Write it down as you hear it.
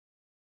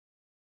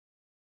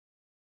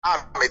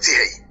meti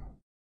hey.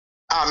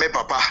 Me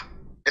papa.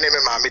 Ene me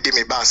ma me di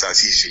me ba sa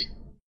sisi.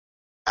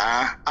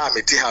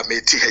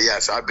 Meti hey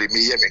as abre me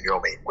ye me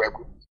nyome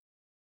Kwaku.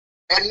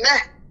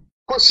 Enne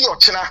kosi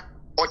ochina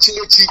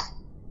ochinechi.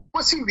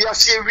 Kosi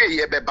wiase ewie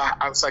ye beba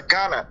ansa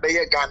Ghana be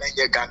ye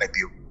Ghana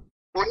bio.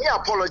 Only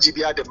apology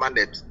be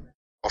demanded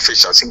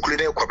officials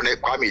including Kwaku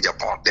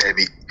Agyapong there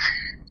be.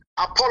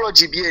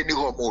 Apology be any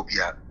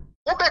homobia.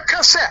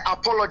 Obeka say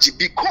apology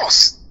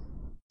because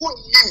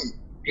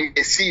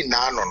he see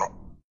na no.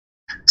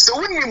 So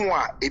when you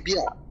want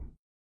ebia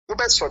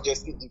obe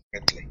suggest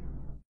differently.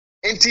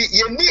 Enti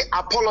ye need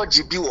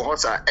apology be wo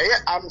hosa.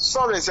 I'm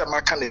sorry say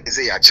maka na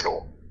say ya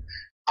chiro.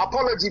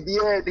 Apology be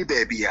the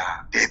baby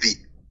ya. Baby.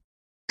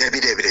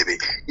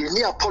 You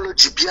need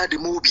apology be the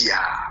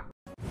mobia.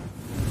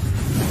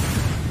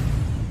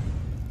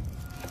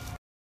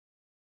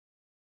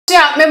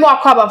 Yeah, me mo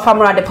akwaba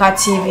famra de pa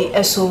TV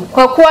eso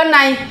Kwaku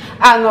Annan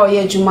ano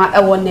ye adwuma e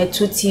wo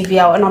Net2 TV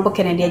a ona bo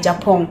Kennedy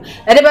Agyapong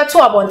e de beto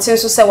abonten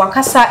so se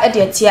wakasa e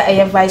de atia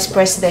e vice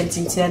president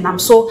ntinam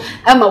so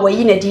e ma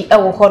wayi nadi e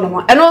wo ho no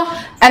mo eno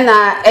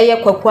na e ye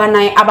Kwaku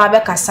Annan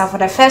ababe kasa for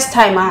the first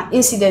time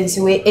incident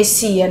we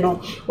esi ye no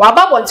wa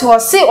babonten ho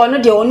se ono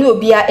de oni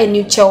obia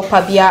eni chew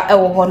pa bia e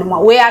wo ho no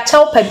mo we a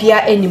chew pa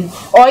bia enim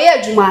o ye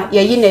adwuma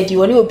ye yi nadi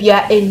oni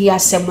obia eni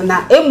asem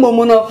na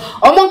emmomu no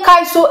omon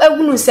kai so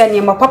ehunu se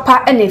ne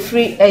papa ene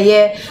free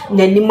eye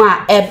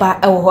nanima eba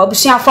ewo ho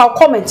abusua fa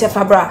comment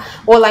fabra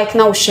o like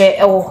na wo share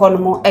ewo ho no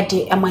mo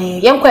ede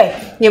amaye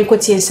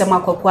yemkotie nsema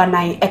Kwaku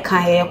Annan e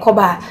kan ye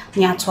koba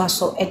ni ato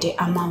aso ede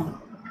amawo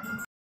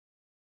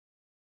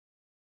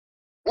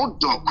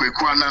Udo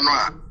Kwaku Annan no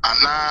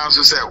ana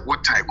so say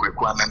what type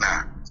Kwaku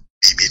Annan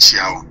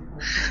bibichiao.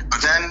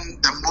 But then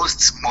the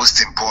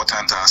most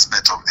important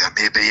aspect of their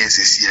baby is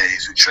here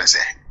is to trust.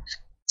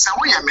 So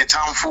we are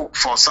metamful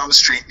for some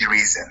strange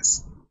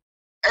reasons.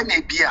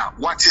 Bia,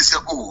 what is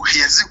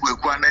here's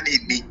Kwaku Annan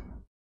in me,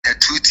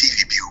 Net2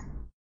 TV view.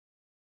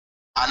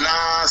 And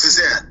as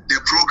the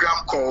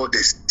program called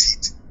The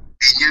Seat,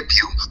 in your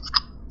view,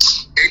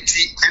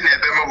 80 and a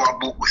Bema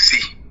Wabu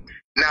see.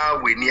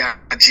 Now we near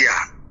Agia.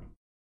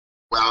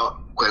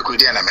 Well, Kwaku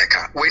Annan,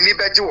 we need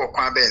better or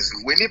Kwabenz,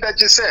 we need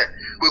better say,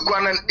 Kwaku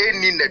Annan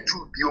any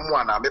Net2 view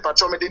one, me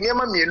patrol the name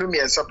of me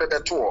and something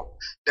at all.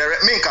 The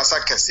main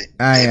Kasakasi.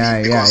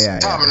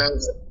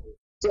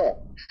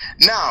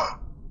 Now,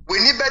 we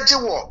need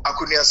better work.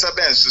 Akunia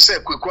Sabens to say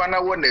Kwaku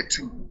Annan 1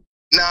 Net2.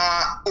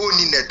 Na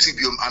only Net2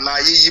 biom ana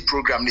ye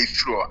program ni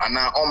fro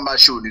ana on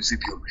show ni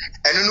biom.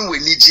 Eno no we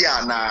need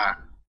ya na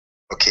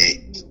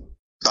okay.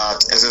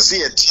 But as I say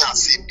it so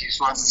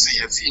as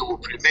say we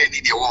prepare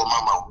ni the war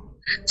mama.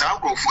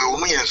 Tanko fu e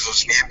wo yen so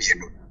so e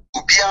no.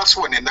 Obia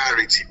so ne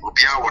narrative,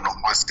 obia won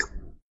on master.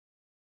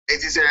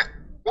 It is a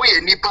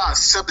we nipa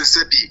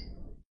sebi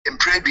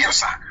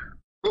imprebiusa.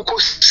 Uko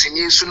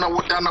sinye so na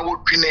woda na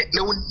wotwene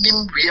na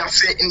wonim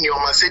wiase in your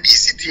masedi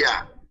city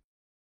a.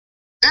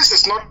 This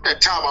is not the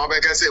time I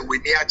can say we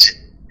need to,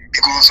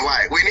 because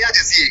why? We need to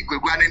see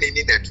Kwaku Annan in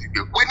Net2.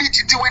 We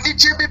need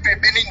to be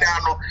beginning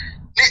now.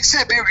 Let's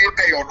say be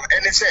repay on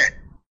and say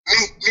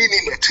me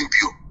Net2.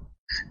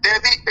 There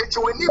be it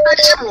when you bet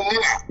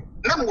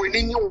you we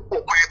need you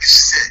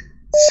say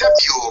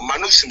Sabio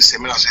Manusum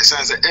similar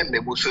sense and the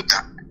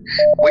Busuta.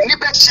 When you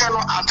bet you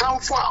are down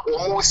for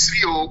almost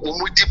 3 or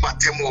Mudi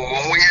Batemo,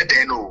 one way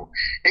they know.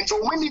 And so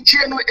when you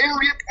channel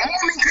area,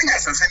 only thing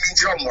as a semi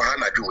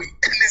Mohana do it.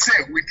 And they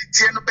say, we did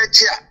channel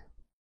bet ya.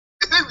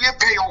 The baby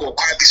pay your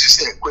quite to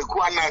say, Kwaku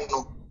Annan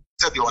no,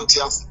 Sabio on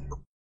Tias.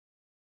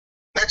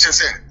 Let's just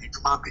say, it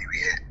might be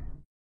here.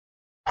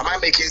 Am I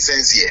making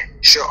sense here?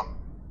 Sure.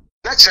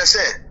 Let's just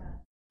say,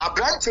 a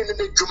branch in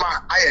the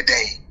Juma, I a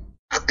day,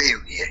 a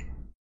baby here.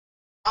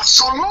 As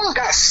so long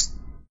as,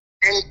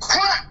 and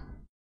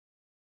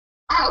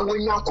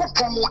when you go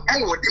from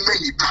and what the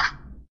many pa.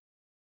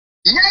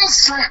 Yes,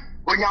 sir,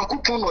 when you go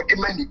from what the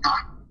many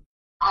pa.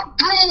 I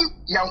don't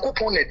yanko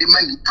pon the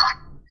many pa.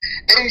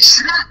 And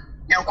sure,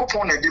 yanko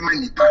pon the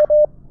many pa.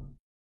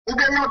 Who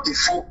be not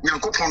before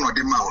yanko pon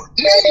the mount.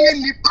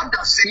 Any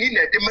pada singing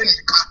the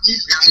many pa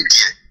is young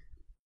dear.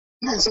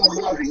 No, so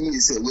what he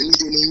is when you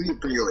didn't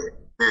replay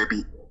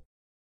baby.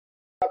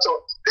 So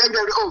then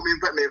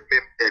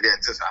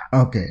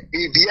okay.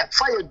 If you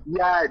fire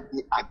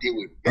the idea,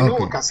 you know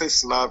what I say,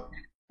 slab.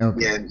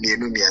 Okay.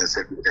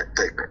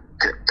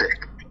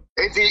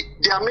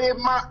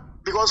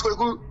 Because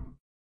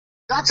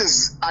that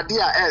is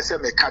idea as a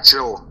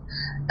catcher.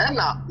 And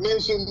now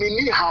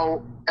mean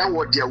how and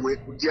what their way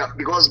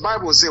because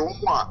Bible say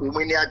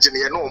woman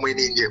agent no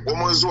meaning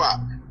woman's wa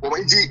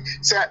woman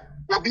say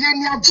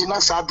obiania jina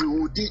sabri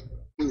wudi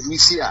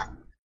here.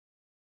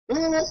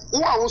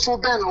 Who also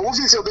ben who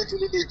is a bit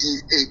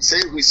in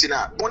say we see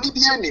now. Only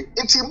be any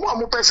until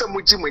more person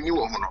with you when you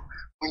want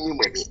when you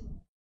maybe.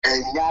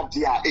 And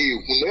Yadia,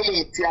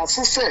 Tia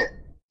say,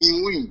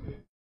 in we.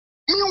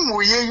 In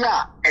we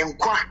ya, and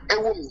qua a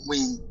woman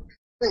we.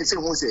 They say,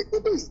 who say,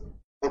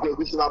 okay,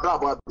 we should have blah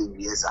blah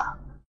yes, sir.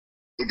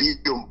 If you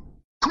do,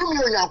 2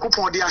 million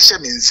coupon the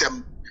Ashem in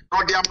some.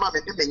 no de ama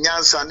me de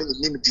nyansa ne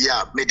nim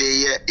dia me de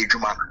ye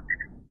edwuma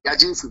ya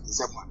je fu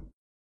zema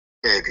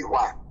baby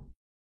why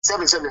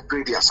 77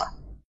 previous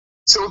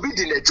so obi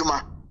di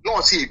edwuma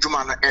no see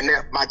edwuma no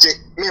ene maje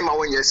me ma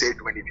won ye say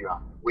edwuma ni bia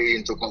we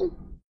into go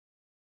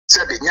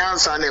say the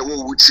nyansa na e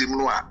wo wuchim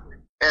no a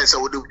say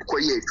wo de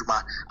koye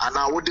edwuma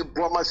ana wo de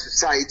broma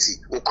society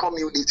or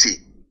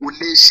community or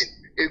nation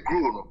e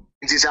grow no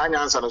it is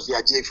nyansa no so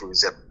ya je fu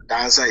zema the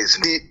answer is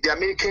the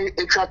American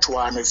extra to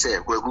an say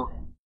Kwaku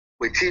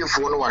we team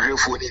for no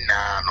ahwefo ni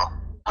na no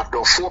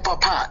adofo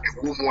papa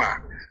ewu mu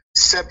a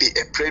sebi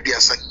a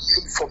previous and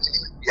for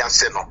ya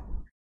say no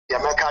the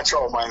American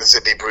cho man say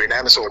be brain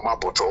and so my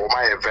but oh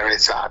my very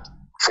sad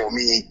for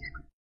me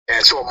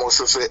and so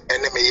almost so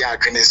enemy ya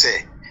adwene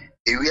say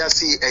e wi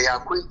asi e ya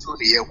kwentu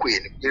ne ye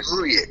kwen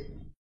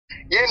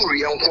yenru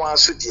ye nko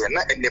aso de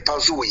na enepa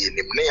zo wo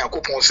yenim na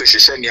yakopon so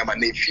hwehwe ne ama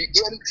na efi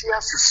yenti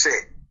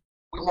asese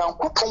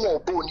Nyankopon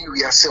obo ni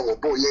wiase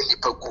obo ye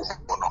nipa gu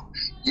no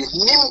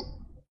yenim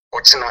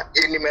ochina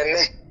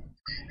enimene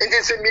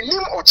ende se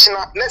minim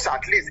ochina let's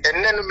at least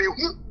enne no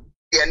mehu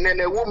ye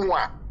nene wo mu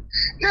a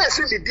na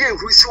se de die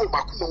husi wo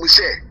makoma mu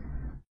hye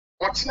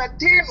ochina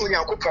de no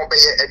Nyankopon be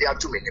ye ede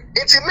atomenim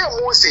enti me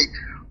mo se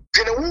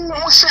dwene wo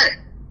mu hye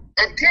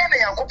ede na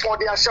Nyankopon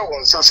de ahye wo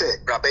nsa se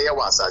brabe ye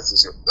wa asase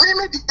so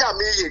me di a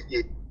me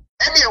ye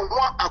ene wo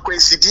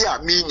akwansidi a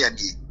me nya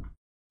di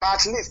but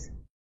at least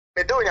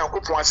me do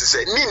Nyankopon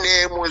asese ni na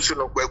emu nso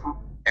no Kwaku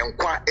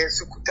enkwa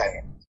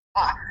ensukutan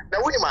na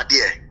woni ma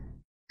de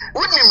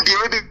wonim de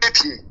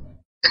ebepie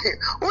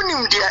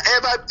wonim de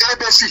eba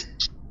ebesi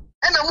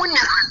ena woni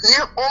ni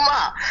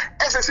oma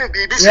esese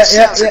bibi so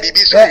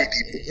bibi so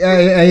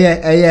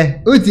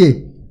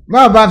uti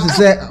ma babs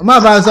say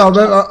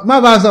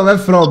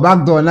flow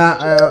back door na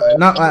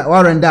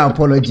warrant that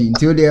apology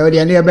until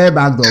the near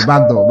back door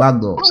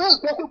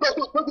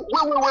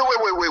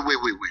wait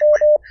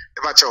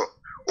ebacho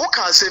who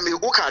can say me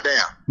who can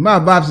there ma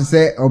babs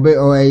say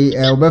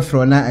obe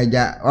flow na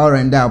eja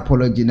warrant that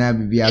apology na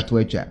bibi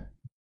atwecha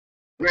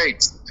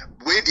great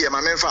we dey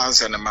my member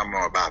answer na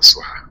mama babs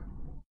wa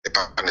e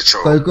pa na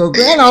cho ko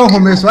na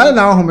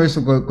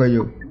homeso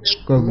koyo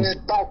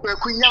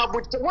Kwaku nya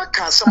but what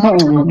can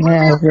someone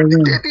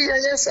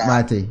yes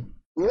Mate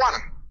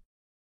one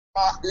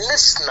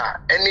listener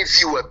any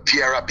viewer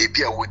piara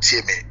baby would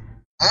hear me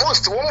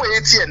most one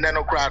way tie na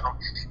no kra no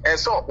e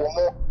so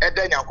wo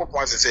eda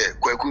Nyankopon say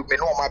Kwaku me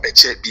no ma be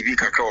che bibi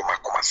kakra o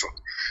makoma so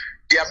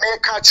the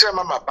America chere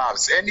mama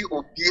babs any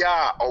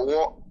obia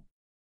owo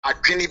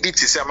adwene bi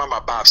ti say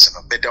mama babs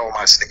no be da o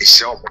mas ne bi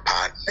hye o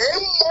pa na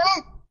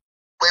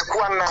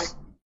Kwaku Annan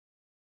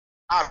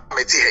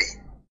meti hey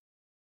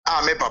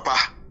me papa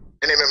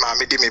ene me ma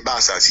me di me ba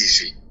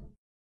asasi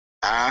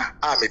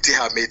meti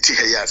ha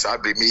yes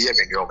abre me ye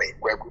me nyome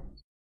Kwaku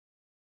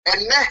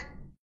enne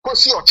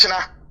kosi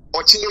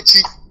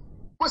ochinechi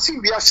kosi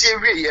wiase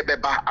ewie ye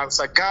beba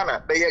ansa Ghana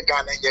be ye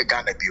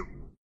Ghana bio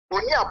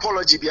oni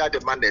apology be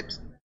demanded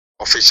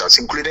officials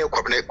including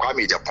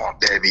Kwame Agyapong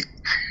there be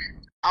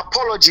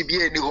apology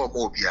be any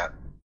homo bia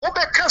wo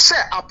be ka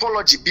say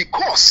apology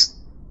because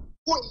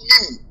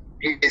woni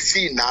e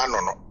see na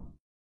no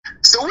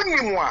so when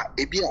you want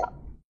ebia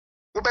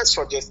we best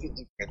suggest it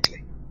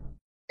differently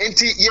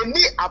enti ye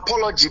ni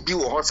apology bi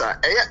wo hosa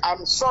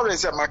I'm sorry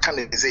say my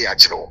can say ya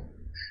chiro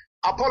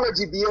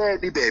apology bi e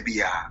di baby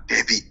ye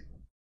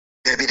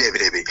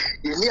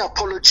ni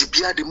apology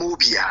bi de mo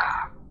bia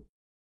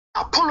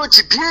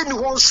apology bi ni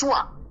won so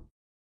a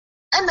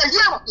ena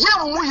ye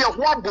mu ye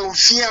ho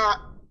abonfia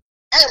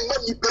ma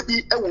ni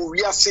baby e wo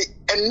wiase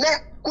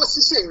enne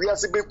kosi se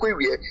wiase be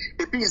kwewie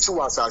ebi nso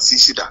wasase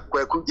shida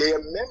Kwaku ye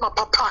mema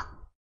papa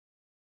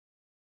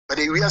but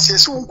we are saying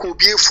so ko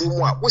bi efu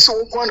mu a wo se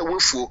wo kwa na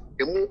wefu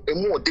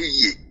emu ode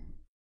yie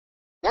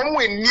won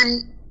we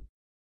nim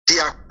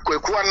dia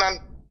Kwaku Annan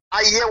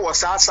aye wo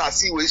sa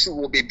asase we su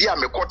wo bebi a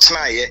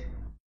mekotena ye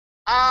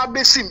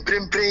be sim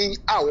prempren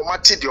a wo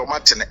mate de o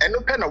mate na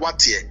eno pe na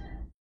wate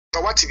ba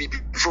wate bi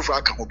fufu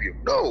aka ho bi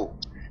no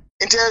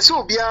enti so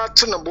obi a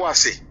to no bo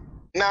ase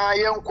na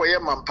yenkoye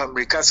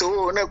mampamrika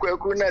so na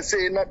Kwaku na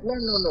say no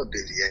eno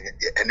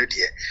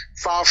de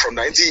far from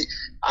that.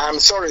 I'm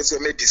sorry to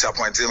make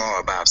disappointed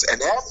mama babs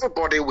and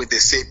everybody with the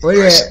same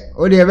impression.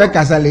 Oh yeah, ebe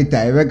kasa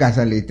later.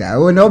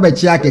 Oh no be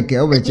chia keke,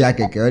 oh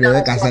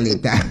ebe kasa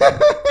later.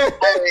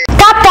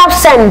 Tap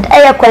send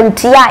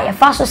kwentia e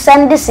fa so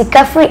send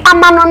sika free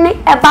amanoni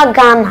eba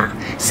Ghana.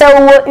 Se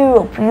wo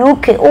Europe,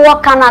 UK,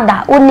 or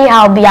Canada, only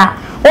how bia.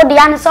 O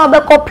the answer be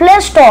ko Play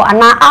Store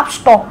and App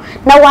Store.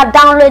 Now we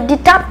download the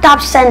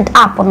tap send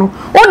app no.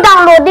 O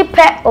download the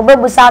pre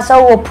obebusa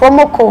so wo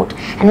promo code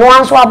and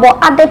once we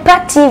about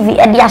Net2 TV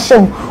e dia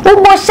shem. O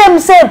bo shem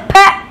say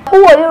pe who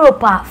Europe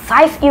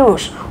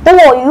 €5, who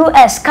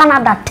US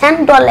Canada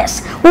 $10,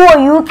 who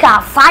UK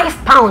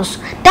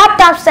 £5.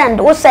 Tap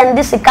send o send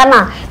this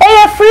kana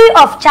e free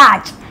of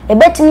charge. E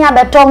betimi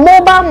abeto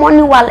mobile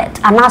money wallet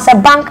and as a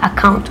bank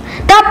account.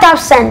 Tap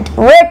send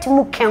rate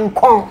mu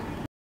kenkon.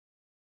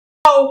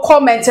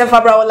 Comment and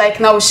Fabra like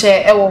now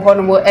share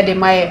honor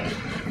edemaye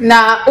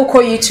na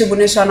uko YouTube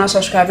no so na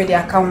subscribe the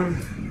account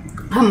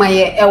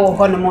Amaye ewo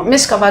hono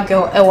Miss Cover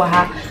girl ewo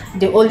ha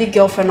the only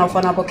girlfriend of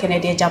Honorable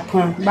Kennedy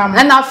Agyapong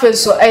and I feel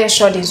so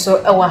short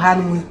so ewo ha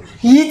no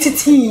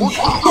yititi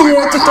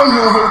yitito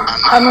no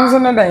anonso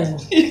no dai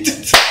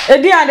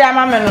edi ade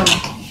amame no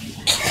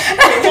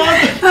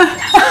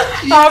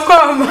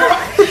akom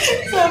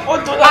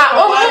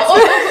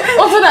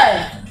oto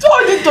dai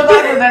told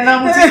tornado na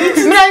nam me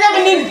anya me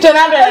ni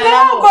tornado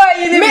na go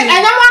me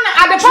anya wana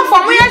ade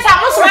perform we yesa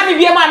mo so ma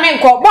bia ma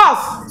menko boss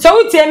so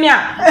we tie me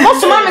a mo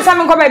so ma me sa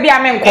menko ba bia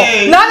menko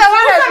na na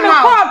wana me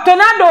ko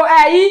tornado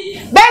ayi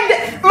bed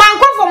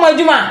manko for mo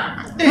aduma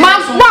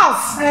man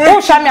boss o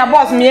sha me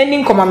boss me ni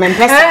nkoma me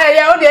pesa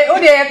ya o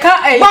de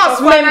ka boss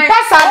me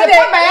pesa de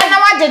ko ba ya na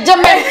wa jeje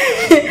me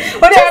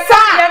o de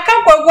ya ka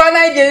Kwaku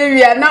Annan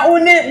Nigeria na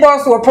uni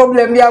boss wo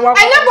problem bia wa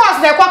anya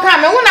boss de kwa ka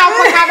me hu na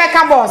ko ka be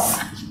ka boss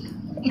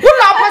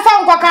Wuna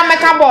pesa nkwa ka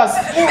meka boss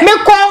me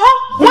ko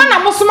ho wana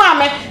musuma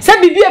me se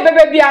bibie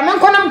bebe bia me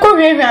nkona mko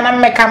hwehwe na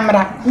meka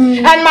mra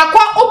and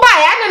makwa oba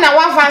ya na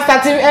one fan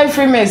starting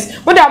free mess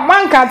with a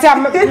man ka ti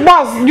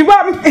boss you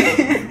ba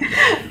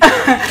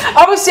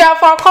obviously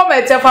for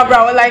comment for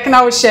bra like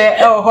now share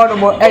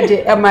horrible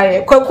ede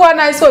emaye Kwaku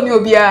Annan so ni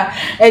obi a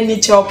eni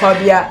chopa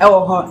bia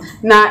ho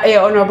na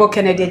Honorable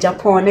Kennedy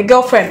Agyapong ne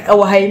girlfriend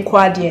ha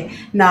inkwa de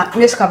na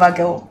Miss Cover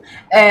girl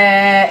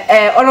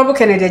Honorable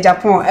Kennedy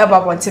Agyapong eba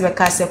bonte be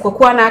kase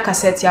Kwaku Annan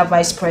cassette ya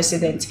vice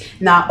president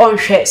na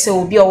onhwe se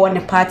obi o ne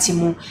party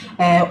mu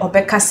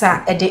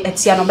obekasa ede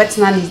etia no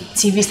betena ni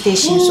TV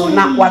station so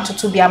na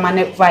watoto bia ma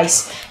ne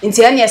vice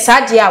nti ene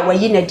saade a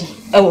wayi nadi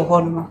ewo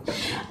ho no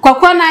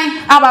Kwaku Annan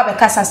aba be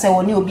kasa se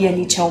woni obi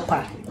ani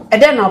chewpa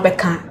ede na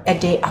obeka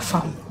ede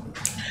afam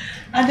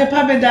ade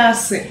pa be da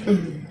se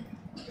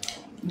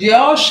the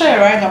all share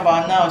right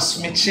about now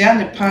so me chia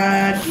ne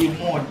pa di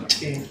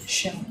mote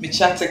me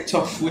chia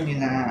TikTok phone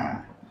na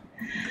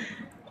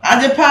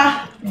ade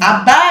pa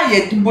aba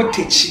ye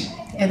dubotechi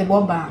e de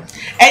boba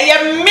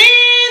eye me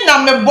na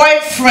my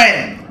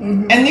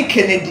boyfriend any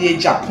Kennedy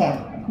Agyapong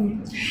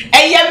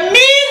eye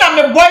me na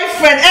my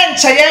boyfriend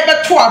enche ye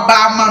beto aba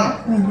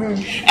ama no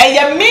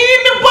eye me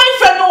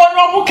boyfriend no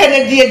Honorable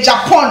Kennedy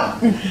Agyapong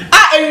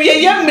a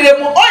ewie ye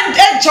mremu on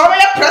enche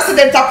ye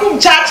president akum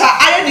chacha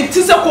aye ni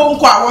tise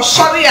konko a wo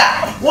sori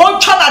a wo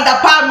twa na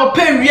dapa no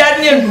pe wia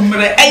ne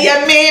enumre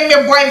eye me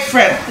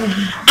boyfriend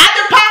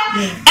adepa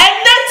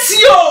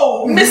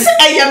enetio me say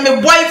eye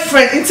me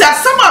boyfriend nti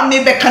asama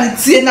me be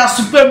kantie na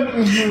supem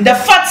the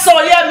fact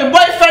so ye me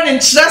boyfriend in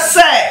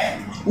chese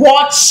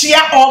what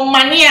share on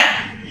mania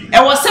e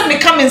was say me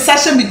come in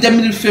session with them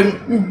in film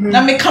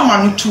na me come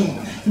anu tu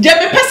je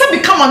me person be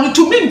come anu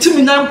tu me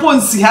ntimi na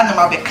mponsi ha na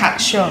ma be ka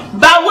sure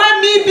but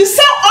when me be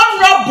so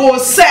honorable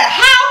say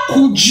how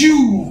could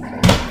you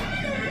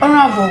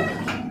honorable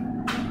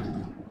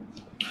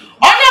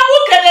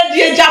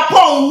Kennedy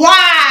Agyapong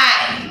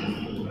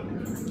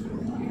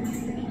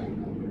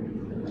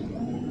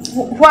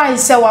why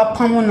say wa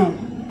pamuno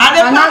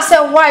and I say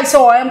why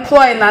so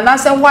employ and I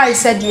say why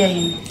say there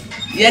him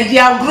ye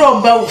dia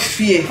grow ba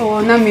ofie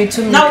oh na me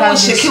too na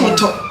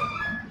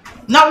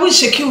we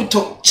shake you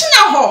to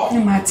china ho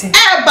mate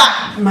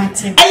eba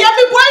mate eye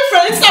me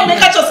boyfriend it's not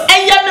make us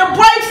eye me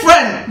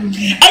boyfriend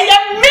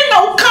eye me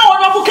na wo ka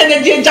Honorable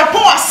Kennedy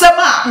Agyapong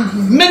asema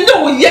me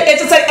no ye it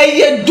say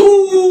eye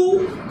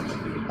do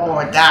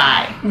or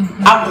die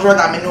agro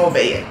na me no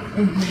obey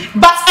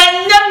but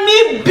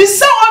enemy be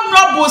so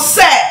honorable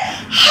say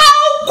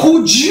how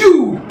could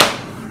you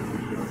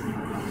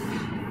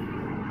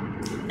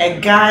a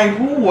guy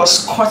who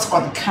was caught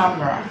on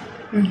camera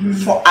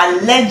for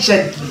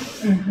allegedly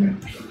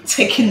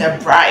taking a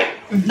bribe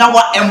now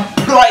what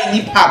employ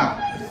Nipam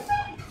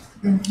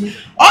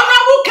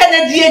Honorable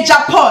Kennedy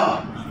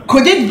Agyapong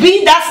could it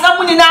be that's not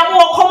money now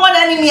more common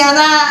enemy how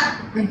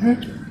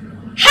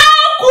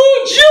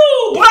could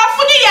you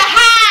brafuni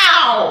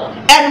how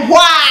and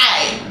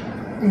why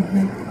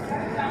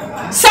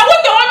so what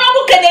the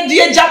Honorable Kennedy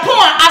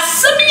Agyapong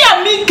asemi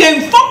mi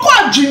ken foko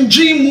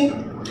adwindwin mu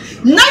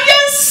na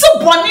yense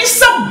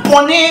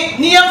boni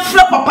ni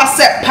yenfra papa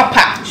se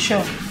papa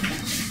sure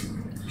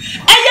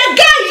eye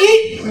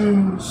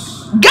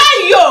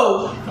guy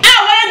yo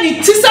awa ni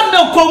tisam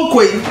na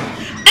konkoi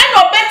and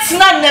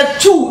obetna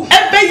Net2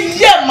 ebe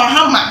ye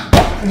mahama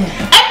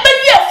ebe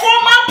ye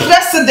former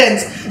president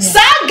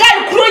sa guy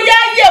kuro ya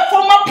ye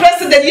former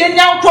president ye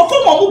nyankofo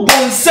mo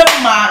bonsem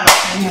ma no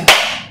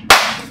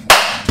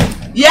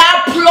ya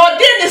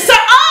applauding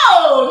say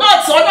oh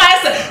not so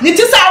nice ni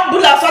tisa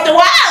ambula for the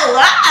wow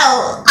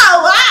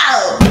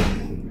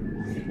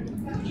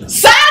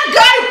sa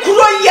guy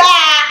kuro ya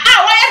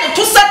awa ye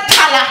to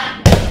setala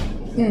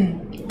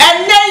and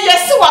then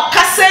yes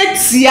wakase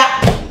tia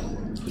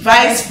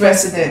vice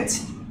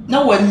president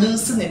now we're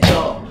losing the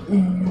job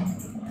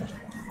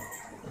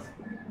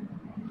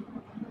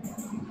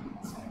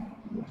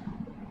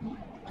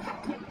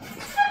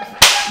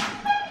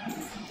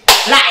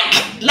like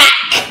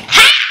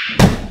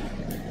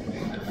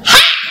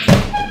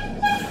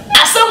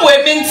asomwe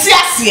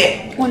mentiasie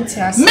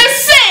me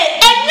say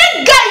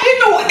any guy you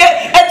know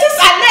it is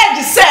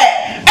alleged say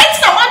it's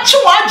na match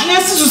one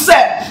adwene sisu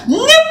say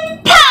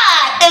nipa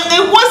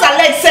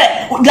alleged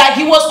say like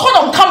he was caught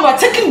on camera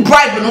taking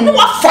bribe no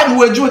what fun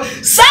we do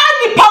say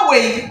nipa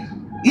we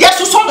yes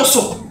so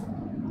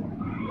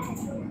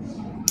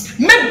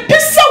me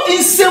bisa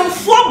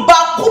insemfo ba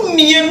ko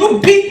mienu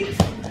bi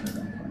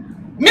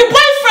me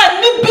boyfriend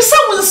me bisa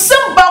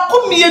insem ba ko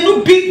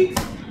mienu bi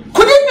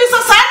could it be so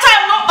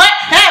time no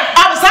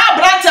I'm sa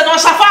branch no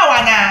shafa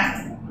wana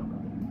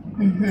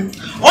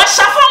o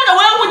shafa na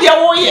we hu de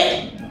wo ye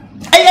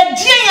eye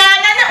die ya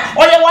na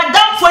o ye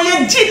wadam for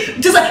ye di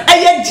just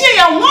eye die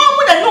ya wo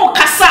mu na no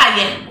kasa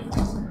ye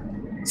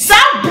sa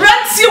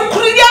branch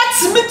kuriya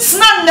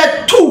timitna na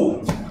tu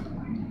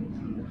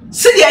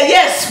see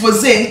yes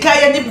was in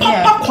kaya ni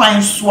papa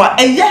kwan so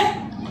eye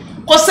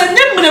ko se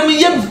nemrem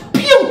ye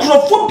bi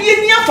nkrofo bi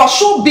ania fa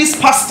show biz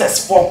pastors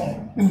for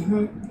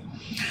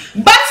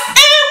but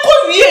ko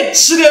wie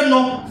chire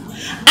no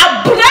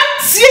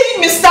abrantie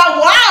Mr.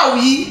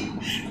 Wowi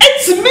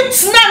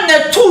etimitna na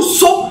tu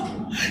so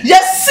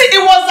yes it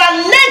was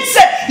alleged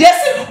yes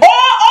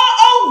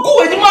oh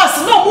go any mas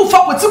no mu fa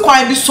kwoti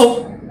kwan bi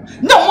so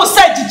no mu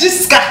say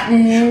jijiska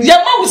ye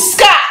ma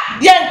uska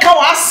ye nka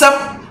wasam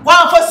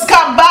wan fa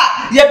scam ba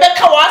ye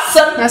beka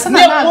wasam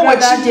ne mo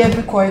wachi je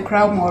bi ko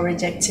crowd mo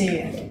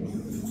rejected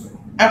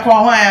e ko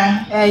ho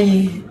ya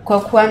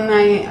Kwaku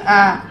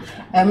Annan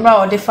emra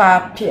o de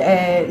fa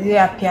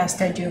Apia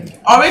stadium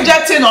or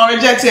rejecting no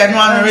rejection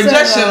wan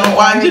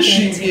ji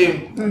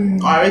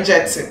hwibiem or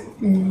rejecting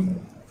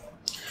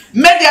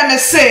media me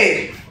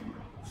say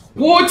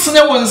wo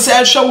tene won se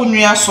hwa wo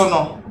nua so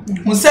no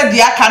mo se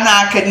dia aka na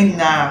aka ni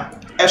na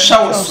hwa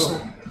wo so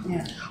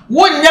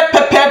wo nye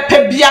pepepe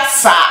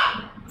biasa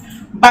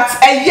but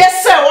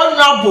yes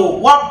honorable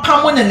what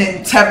pamo ne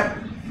ntem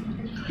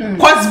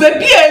cause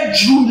baby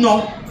eju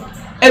no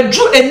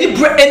eju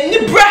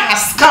enibra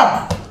has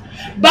come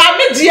ba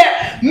me die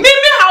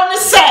mimi how ne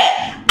say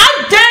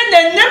adan na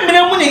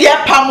nemre mu ne ye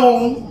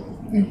pamo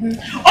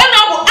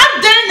honorable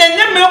adan na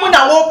nemre mu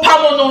na wo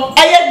pamo no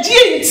eye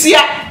die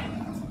ntia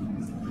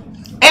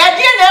eye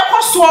die na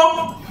ekoso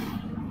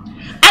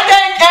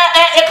adan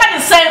you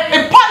can say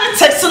in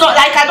politics no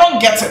like I don't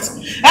get it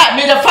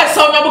me the first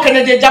time I'm looking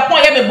at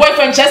Japan yeah my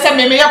boyfriend just say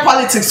me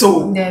politics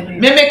so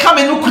me come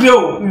in ukure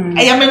o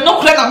I am no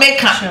kure na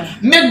make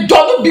me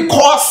don't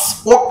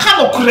because what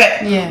kind of kure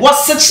what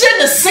such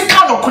a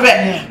second of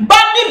kure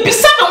but me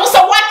bisa me say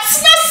what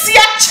na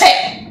sia che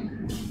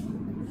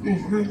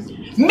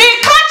me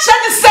catch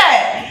and say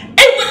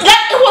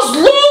it was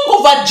long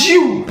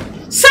overdue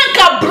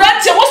sanka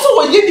branch was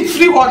so you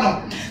free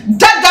one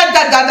da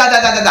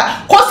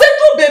cause do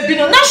baby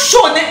no na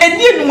show ne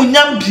eni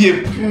enunyam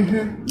biem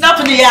na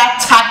for the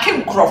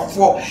attacking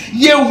crofo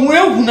ye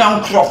huehu na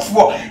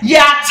crofo ye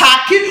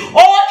attacking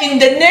all in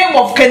the name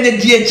of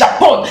Kennedy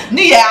Japan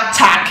ni ye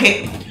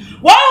attacking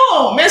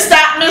wow Mr.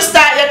 you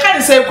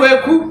can say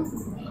Kwaku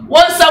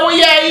one say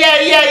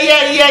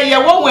yeah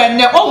one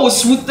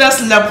was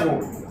sweetness level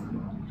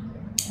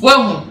when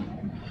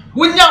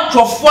young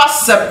crofo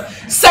asem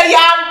say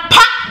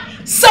ampa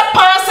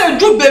sepase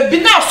do baby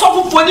na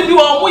asofofo ni bi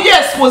wo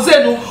yes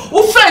pose no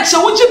wo french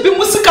wo ji bi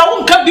musika wo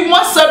nka bi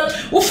masam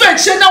wo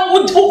french na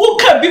wo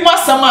ka bi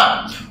masam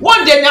a wo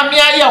de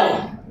nyame ayawo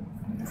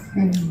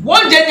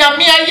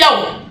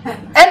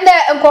ende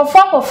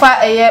nkofo kofa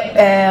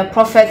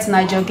prophet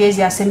na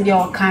jogezi assembly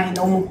o kan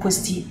na mo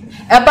posti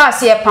e ba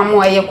se e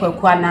pamo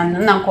Kwaku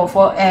Annan na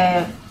nkofo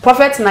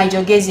prophet na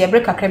jogezi e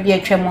bre kakra bi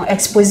atwam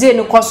expose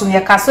no koso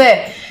ye kaso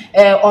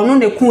onu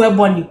ne ku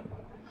eboni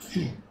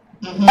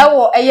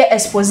ewo eye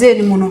expose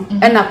ni mu no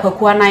na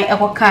Kwaku Annan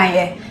ekokan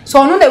ye so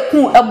onu na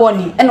ku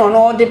eboni na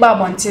ono de ba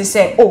bonte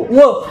say oh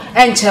wo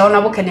enche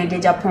ona bo Kennedy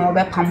Japan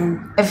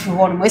obepam every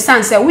one mo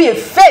san say we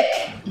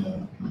fake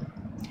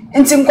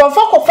nti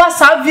nkofo kofa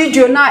sa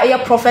video na eye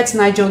prophet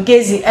na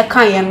jogezi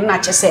ekan ye no na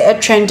chese e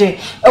trend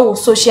ewo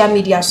social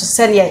media so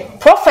say ye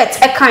prophet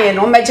ekan ye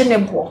no meje ne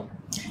bo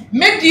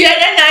media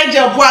na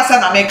Agyapong asa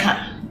na meka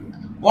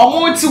wo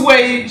mu ti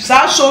we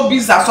sa show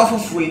business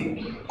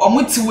ofofue wo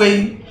mu ti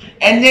we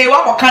ene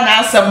wakoka na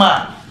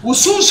asema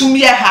usunsum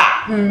ye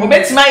ha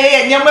obetima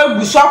ye nyama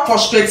aguso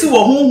frustrate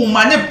wo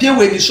hunhuma ne pie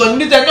we ni so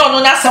ni de no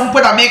na asem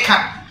po da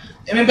meka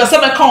eme pese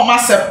meka o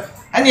masem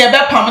ene ye be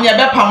pam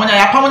na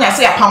ya pam na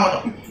se ya pam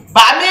no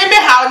ba me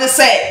how they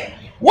say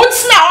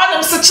what's now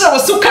on se kire wo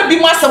su ka bi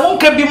masem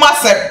unka bi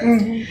masem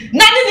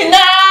na ni na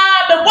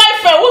the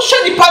boyfriend wo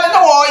hwe ni pa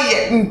na wo ye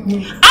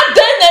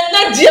adan na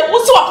die wo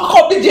so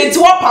akoko bi die ti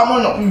wo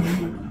pam no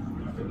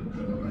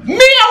me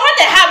I want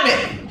to have it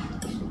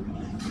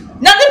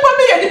na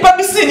nipa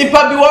bi si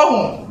nipa bi wo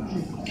ho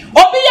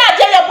obi ya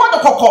aje ya bono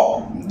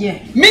kokko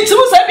minti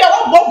mu se bia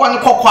wo bono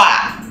kokko a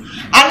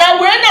ana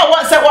we na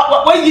wo se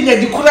wo yi na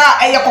dikura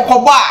eye kokko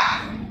ba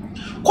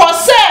ko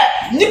se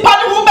nipa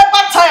ne ho be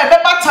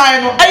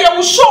batai no eye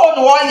wo show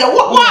no wo ye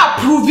wo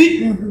approve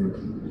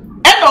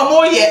e no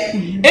mo ye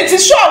enti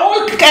show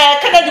wo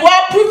Kennedy wo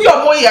approve o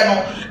mo ye no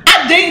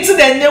adenti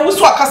na ne wo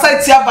so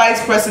akasa tia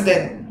vice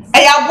president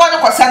eya gwa no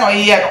kwasa no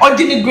ye no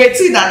odini great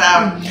na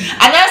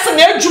anase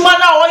na adwuma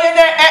na wo ye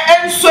na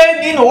enso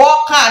ani no wo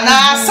ka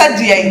na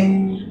sade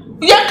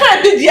You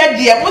can't be the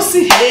idea. What's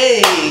it?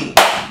 Hey.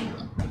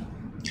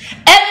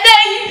 And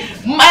then,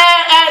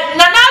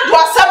 Nana do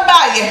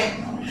somebody.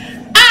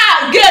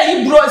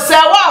 Gay bro say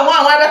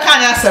one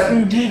can answer.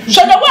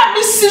 So the one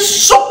Mrs.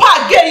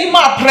 Sopa gay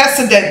my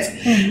president.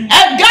 And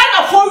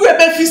Ghana for we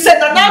be said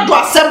Nana do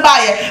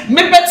somebody.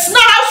 Me bet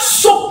now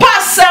Sopa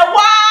say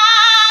wa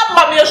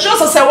mama show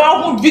say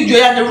one video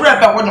ya the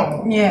rap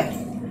one. Yeah.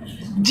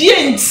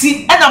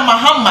 DNC and a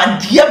Mahama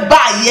dear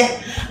buy.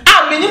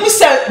 I mean, you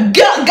say,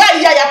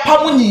 guy, ya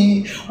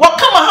pamuni. What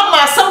come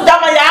a some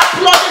dama ya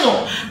upload no.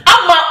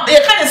 Ama, they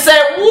can't say,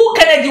 who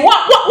can I do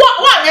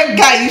what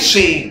guy is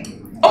she?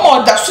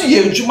 Oh, that's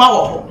you, Juma.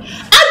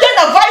 And then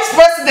the vice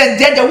president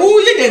did the woo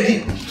you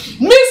did.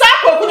 Miss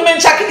Apple couldn't even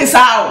check this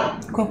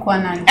out. Kwaku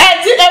Annan. And when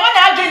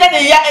I drink the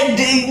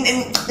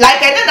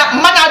like I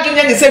didn't man, I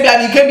drink the same,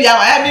 I can be out.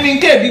 I mean,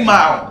 can be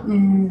mal.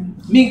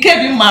 Me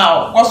can be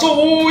mal. Also,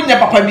 who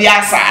never papa be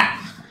asa.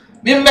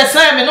 Me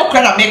say me no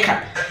kra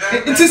maker.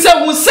 It is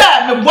say who say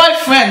my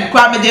boyfriend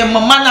kwa me de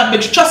mama na me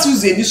trust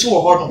use edi so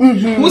ho no.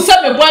 Who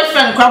say my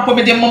boyfriend kwa po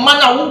me de mama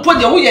na wo po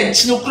de wo ye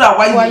nchini kra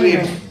wa yi.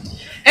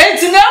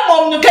 Enti na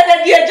mom no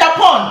Canada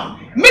Japan.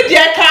 Me de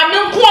ka me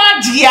nko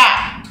adia.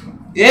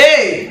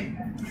 Eh.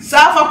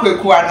 Safa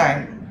Kwaku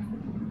Annan.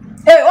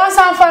 Eh, one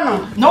sanfa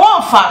no. No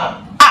one fa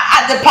no.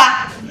 Adepa.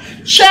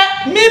 She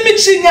me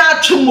chinya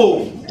atwomo.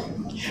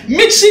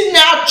 Me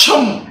chinya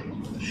atwom.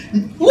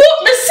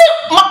 What me say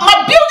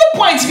my building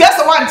point be as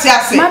one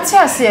say.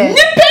 Matthias here.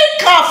 Nipe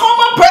ka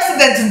former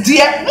president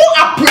dear no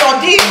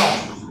applauding no.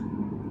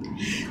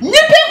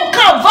 Nipe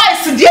ka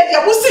vice dear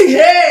ya wo say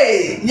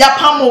hey ya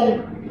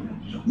pamo.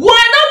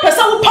 Why na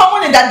person wo pamo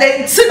ne that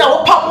they say na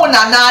wo pamo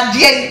na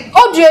dear.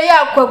 Audio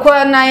ya Kwaku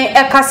Annan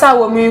e kasa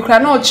wo mi kra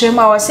na o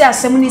chema wo say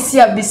asem ni si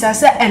abisa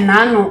say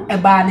ena no e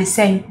ba ne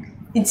sen.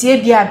 Nti e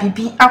bia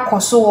bibi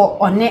akoso wo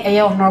one eye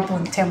honorable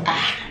ntem.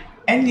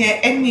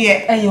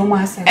 Enye ayo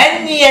masa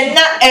enye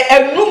na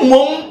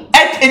enumom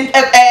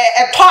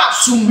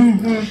asum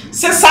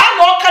se sa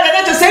no ka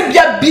na te se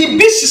bia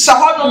bibi sisa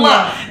ho no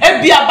ma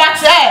e bia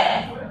bate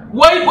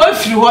we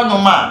firi ho no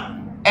ma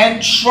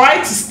and try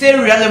to stay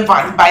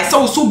relevant by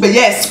so be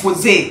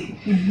expose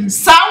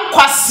some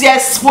kwase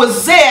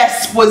expose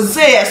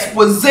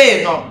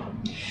no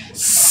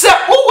se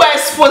o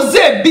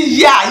expose bi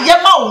ya ye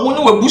ma wo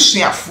no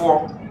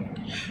wabusuafo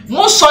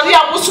mo sorry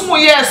amusumu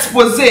ye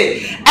expose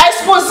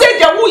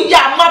de wo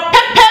ya ma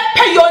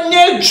pepepe yo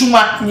ne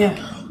djuma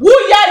wo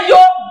ya yo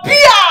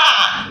bia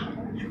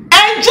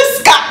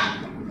enjiska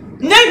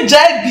ne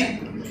jaibi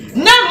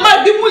ne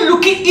ma bi mu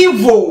looking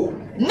evil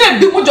ne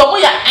bi mu jo mo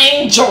ya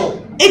angel.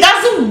 It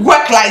doesn't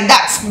work like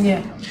that.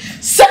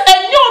 Se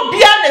enyo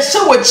bia na she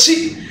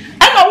wachi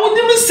ana wo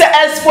nim se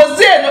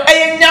expose no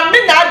nyame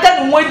na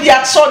ada no wadi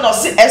aso no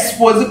se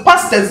expose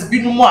pastors bi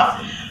no mu a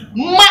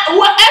ma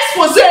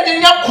expose de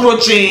nya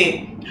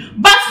kroje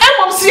but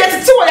emom se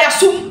yetete wo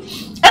yasum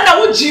ana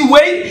wo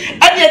jiwei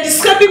ana ye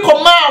describe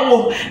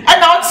komawo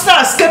ana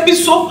otsna skabi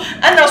so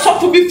ana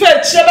sofu bi fa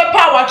chebe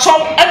pa wa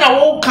chom ana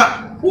wo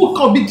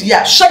ka bi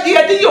dia shade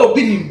ye de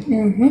obi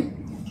nim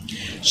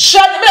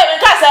shade me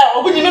ka say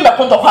obi nim me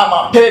konto kwa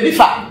ma pe bi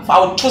fa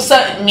wo to se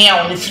mia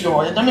woni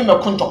filo ye do me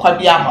konto kwa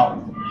bi ama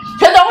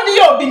pe da wo de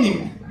ye obi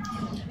nim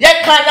ye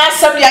kan na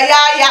sam ya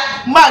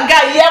ma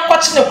ga ye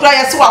kwachi ne kura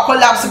ye se wa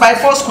collapse by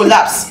force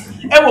collapse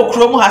e wo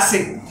kuro mu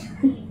hase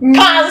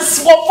cans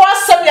for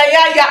force sam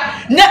ya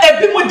na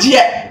ebi mu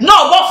de na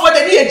obofo de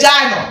ye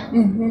jan no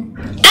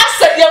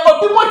asa ye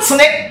obi mu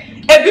tene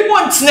ebi mu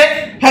ntene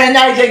he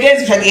na je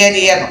gezi fe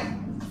de no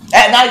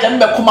na je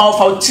mbe kuma wo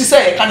fa ti se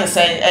ye kan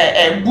se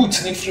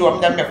boot ni firi wo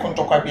na me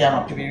konto kwa bia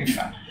ma pebe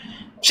fa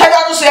shaga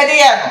no so ye de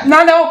no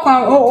na na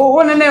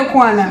o ne ne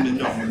ko ana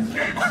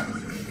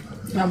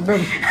na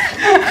bem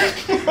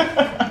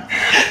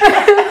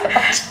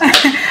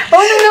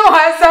only know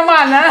how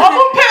samana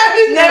omo pe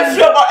na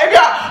firi o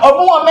ebia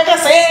omo wo make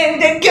say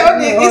the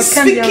girl is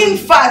speaking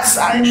facts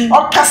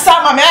or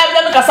kasama me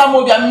na kasama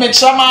obi am me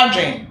chira ma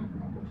adwen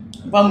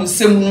ba mu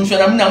sem nu hwe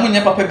na mu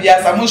nya papa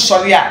bia sa mu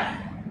sori a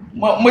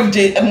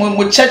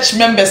mo church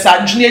members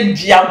adwene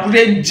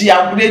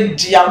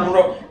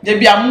diaguro de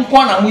bia mu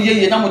ko na mu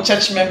yeye na mu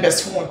church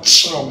members fu mo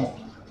chiro mo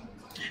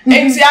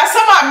enti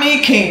asama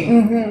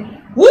making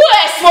who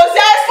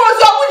expose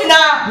omo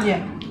na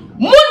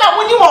mu na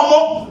mu ni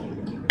momo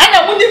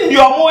ana mu ni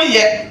omo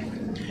ye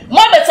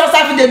mo better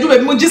safi de do be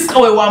mu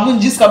jiska we wa mu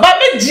jiska ba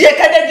me die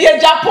Canada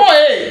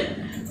Japan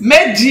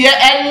me die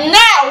and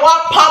na wa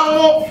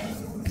pamo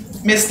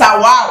Mr.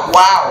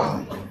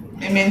 Wow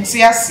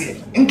menti ase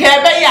nke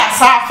ebe ya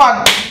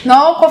safa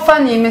no ko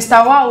fani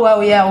Mr. Wow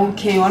we are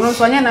okay ono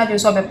so nya na dwe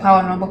so be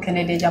power no bo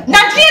Canada Japan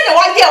na die na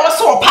wa die wo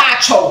so pa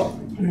acho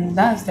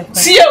that's the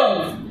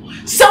question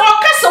so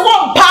wakase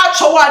won pa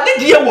acho wa de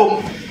die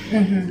wo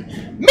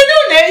minu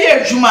na eye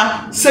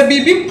adwuma se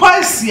bibi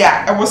policy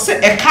a e wo se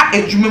eka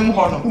adwuma mu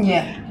ho no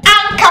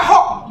anka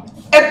ho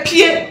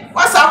epie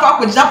wasa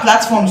akwa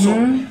platform so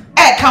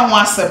eka ho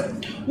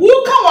asem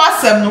wo ka ho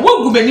asem no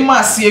wo gu bani ma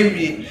ase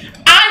awie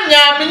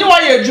anya mini wa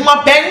ye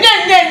adwuma pe nye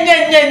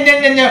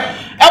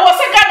was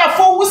a Ghana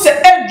for who said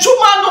a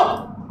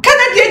Jumano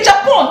Canada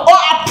Japan or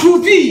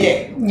approve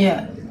ye.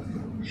 Yeah.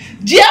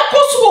 Dear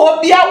Kosu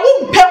be a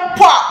womb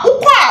pempa,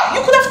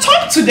 you could have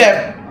talked to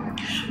them,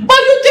 but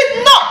you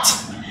did not.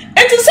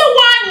 It is a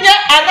 1 year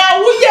and now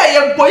we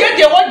are boy,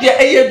 dear one year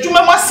a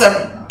Juma Massam.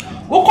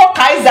 Woko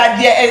Kaiser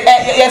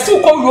yes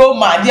woko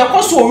Roma the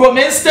Kosu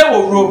Roman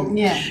still Rome.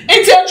 Yeah.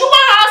 It's a Juma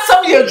has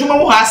some year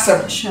Juma has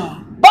some. Sure.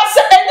 But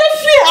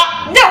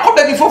any now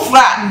come before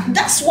flat.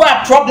 That's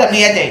why a problem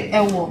here day.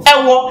 Ewo.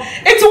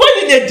 It's when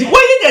you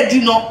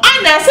did no.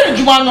 And I said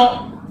Juma no.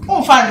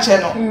 On fan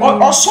channel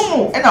or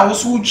sumo and I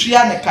was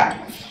Trianica.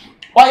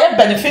 Or a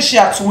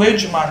beneficial to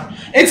wage man.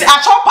 It's a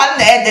chop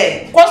and a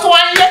day. Cause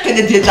 1 year can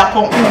the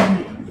Japan.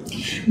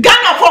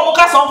 Ghana for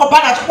Mocas on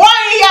Copanat 1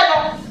 year.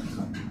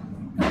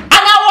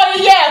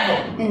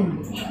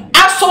 I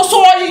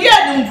saw a year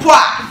in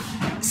Poa.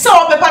 So,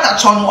 the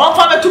Panachon, one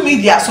family to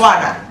media,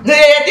 Swana.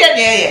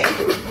 They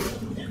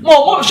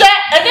more share,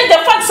 and then the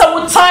fact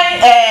some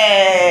time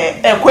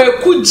a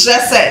quick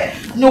dress.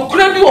 No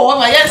crabby or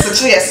my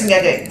answer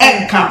yesterday.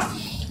 And come.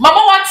 Mamma,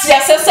 what's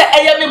yes,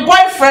 I am a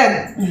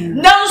boyfriend.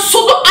 Now, so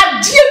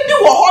I didn't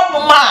do a hot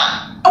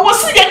mamma. I was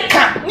saying,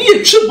 can't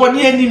near Chibon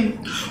near him.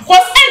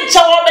 Was enter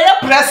or by a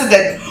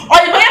president, or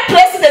by a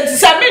president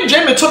is a main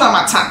dream to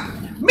Namata.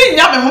 Me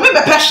nyame ho me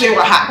be pressure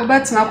wa ha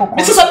obetina kokko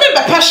me so me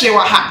be pressure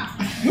wa ha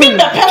me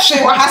be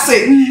pressure wa ha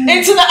say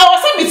enti na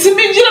awasa me ti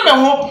me ngire me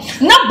ho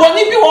na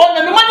boni bi ho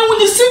na me ma no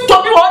ni sinto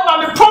bi ho na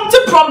me prompt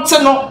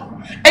no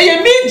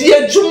eye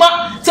media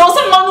adwuma se wo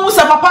se ma no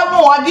se papa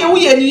no ade wo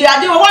ye ni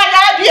ade wo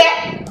ya ade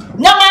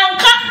na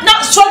manka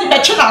na so di be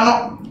twena no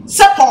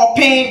se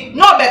popin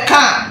no be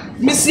kan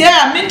me se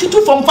ya me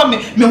tutu fom fa me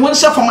ho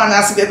nse fom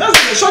anase de na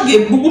se so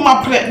de gugu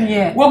ma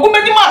pre wo gu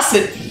mani ma se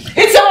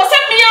enti wo se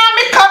me ya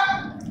me ka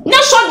na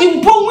so di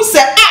mpo hu se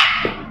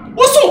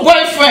what's your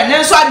boyfriend?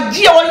 And so I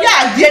dear or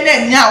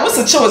yeah, now what's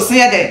the choice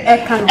here?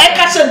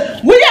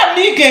 Ekachen, we are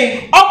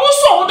making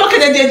almost so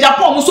looking at the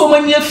Japan so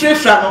many free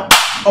from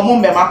or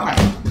Mumbai.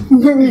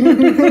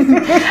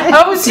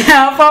 I was here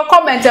for a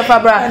comment,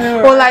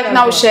 Fabra. Or like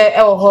now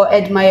share or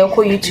admire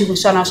YouTube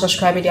channel,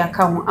 subscribe to the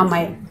account. Am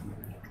I?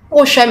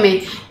 O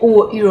shame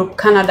o Europe,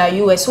 Canada,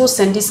 US, o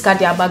send this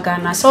card ya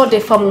bagana. So they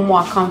form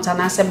more account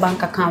and as a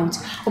bank account.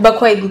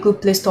 Obekwa Google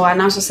Play Store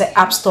and also say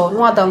App Store.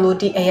 No download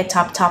the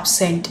tap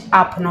send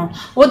app no.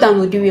 O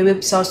download the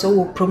website so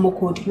o promo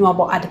code no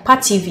about Adepa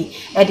TV.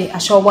 Ede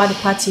asho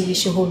Adepa TV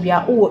show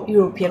via o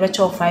Europe ya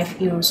becho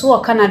 €5. So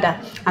Canada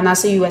and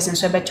as US and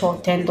so becho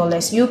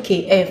 $10. UK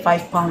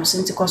 £5.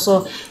 Into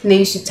koso na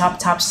use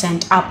tap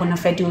send app on a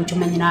fedi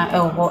ojumanyina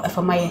ewo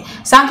efamaye.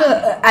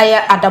 Sanka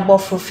aya adabo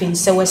frufin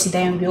se wesi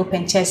dan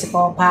open chest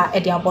pa e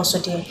dia boso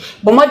de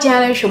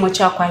bomodian na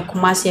hwemocha kwai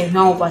kumase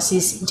ehwan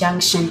overseas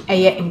junction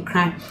eye in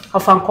crime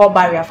of anko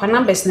barrier for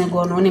numbers na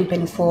go no ne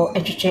mpanifo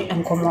adwetwe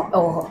enkomo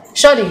ewo ho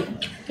shori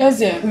yes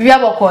dear we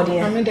have a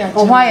there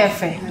o hwa ye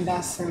fe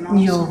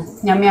yo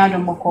nyame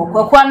adom boko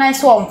Kwaku Annan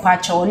so ompa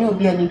che oni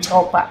obi ani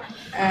chopa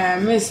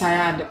miss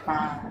aya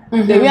pa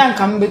the way an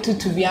kam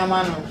betutu bi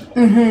ama no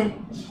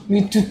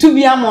we tutu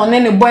bi ama on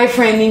ne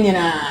boyfriend ni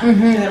nyina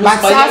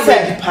but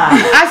ase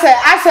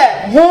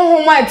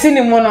ho ma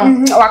tini mo no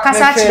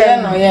wakasa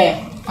kire no ye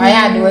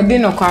aya de we di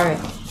no kware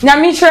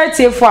nyame hwere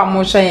tiefo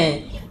amo hwe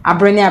yen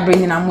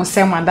abreni na mo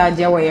se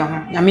madaje we ye ho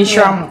nyame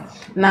hwere amo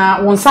na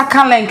won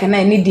saka link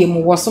na ni die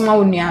mu wosoma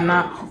onua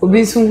na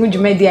obi nso hu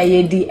dwumadi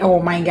ayedi e wo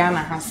man Ghana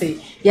ha se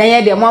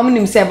ye de mo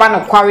amunim se ba no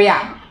kware a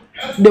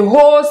the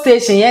whole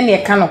station ye na e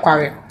ka no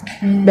kware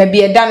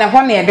baby e da na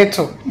ho na e de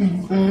to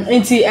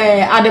enti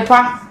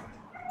Adepa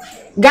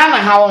Ghana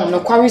ha won no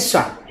kware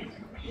sua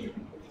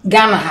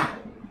Ghana ha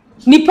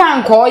nipa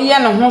nko ye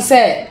no ho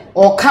se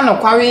o ka no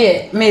kware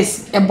ye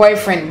miss a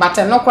boyfriend but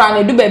no kware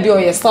na do baby o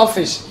ye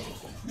selfish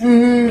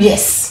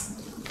yes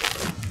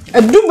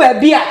ebu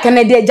baby a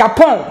Canada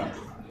Japan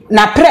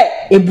na pre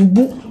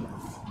ebubu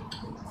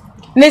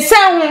ne se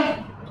ho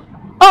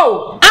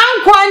oh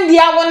ankwan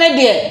dia wona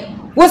de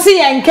wo se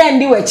ye nkan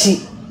di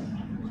wachi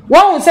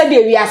wo se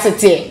de wi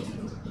asete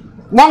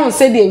wo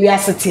se de wi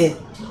asete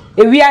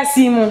ewi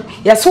asimu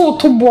ye so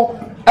tobo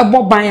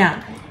ebo ban a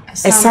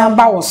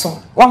esamba wo so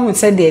wo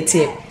se de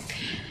tie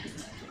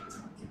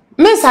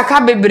me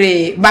saka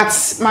bebre but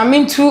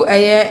mamintu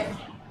eye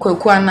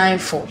Kwaku Annan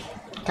for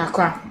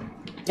kakwa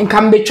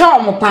nkam betwa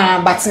omo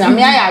pa but na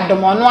me aya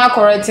adom ono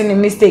correcting the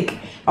mistake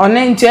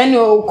ono ntu eni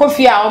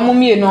kofi a omo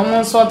mie no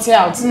omo sort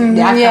out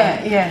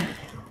yeah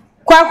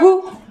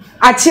Kwaku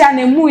achia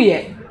na mu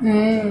ye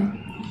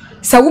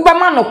sa wo ba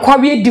ma no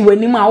kwawe di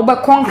wanim a wo be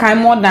konkan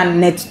more than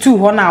Net2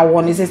 ho na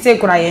wo ni se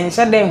kura ye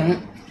nche den hu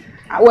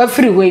wa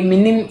free way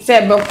minim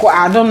se be ko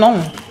I don't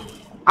know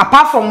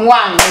apart from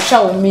one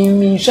sha wo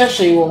mi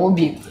hwehwe wo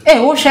bi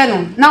wo hwe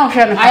no na wo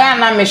hwe no aya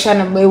na me hwe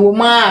no e wo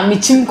ma mi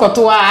chim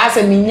koto a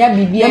ase mi nya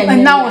bibia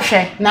na wo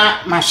hwe na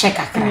ma hwe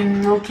kakra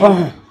okay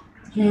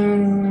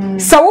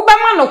sa wo ba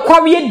ma no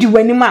kwawe di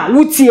wanim a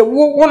wo tie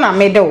wo na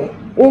me de wo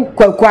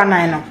Kwaku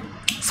Annan no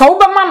so wo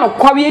ba ma no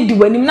kwawe di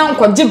wanim na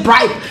nkoje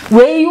bribe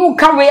we you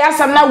ka we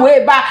asam na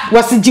we ba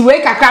wasiji we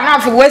kakra na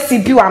afi we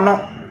CP wa no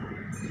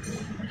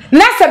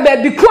na se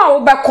baby ku a wo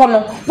be ko no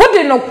wo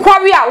de no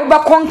kware a wo be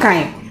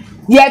konkan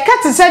ye ka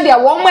te se de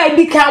wo ma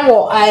edi kan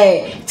wo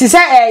te se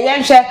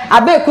yenhwe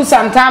abeku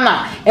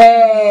Santana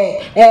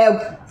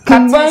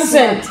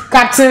Kumbenson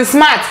Captain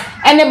Smart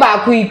ene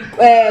ba ku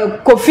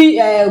Kofi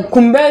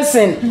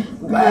Kumbenson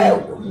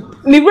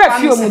mi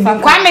refuse mu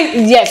Kwame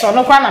yes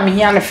ono kwa na me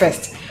hia no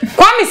first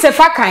Kwame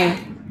Sefa kan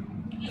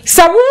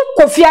sawu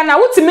Kofi Annan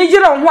wutimi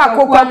yire ho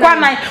akokwa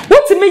kwanan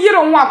wutimi yire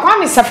ho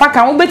Kwame Sefa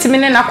kan wo betimi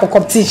ne na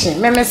competition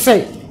me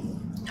say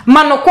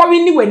manokwawi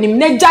ni wanim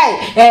na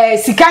jai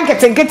sika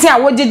nketenkete a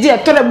wojeje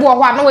etorebo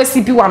ho a na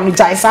wasipi wa no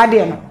jai sa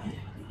de no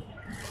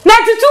na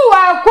tutu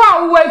wa kwa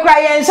wo kra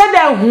ye nse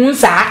da hu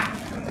sa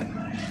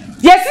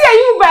yesi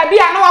ayi ba bi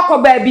a na wakọ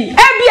ba bi e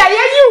bi a ye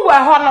yi wa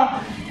ho no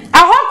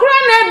ahokra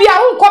na bi a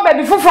wo kọ ba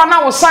bi foforo na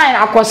wo sign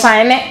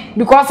akosign ne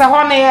because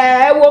ho ne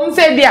e wo m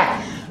se bi a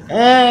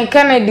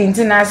Kennedy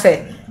ntina se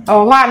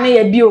ho a na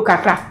ye bi o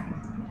kakra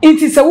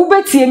inti se wo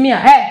betie mi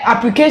a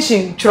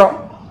application tro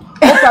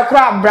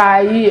okakra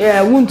brai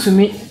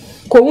wuntumi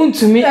ko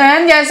wuntumi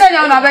nje se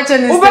nya na beche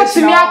ni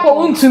ubetumi akọ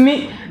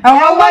wuntumi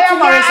ahọ wa ya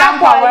mori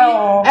sampa we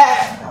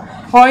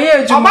oye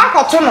ejuma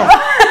obakoto no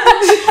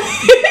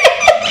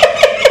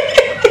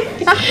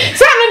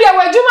se no dia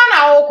wajuma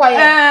na wo koye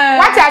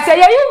what I say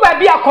you ba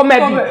bi akoma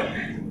bi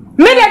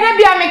me de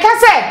bia me ka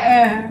se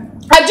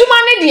adwuma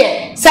ne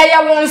de se ye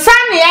wonsa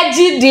ne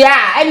agi de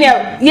a ene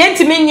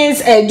yentimi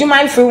nyins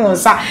adwuma free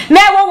wonsa na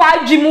wo wa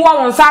adwimu wo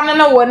wonsa no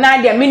na wo na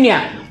de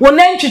menua wo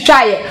na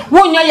ntwitwaye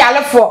wo nya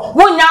yalefo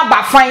wo nya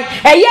abafan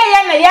eye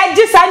na ye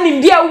agi sa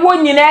nim bia wo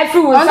nyina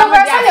free wonsa no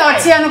se le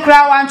otie no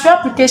kra wan try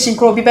application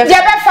kro bi be je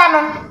be fa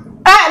no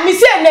mi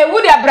se na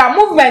ewu de bra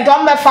movement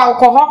on be fa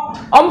ko ho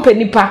on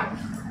panipa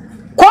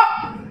ko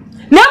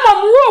na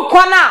mom wo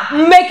ko na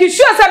make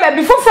sure say be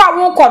before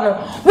wo ko no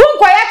wo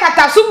nko ye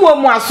katasu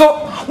mu aso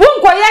wo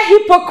nko ye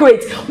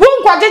hypocrite wo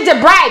nko jeje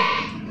bribe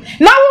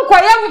na wo nko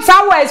ye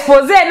sa wo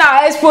expose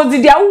na expose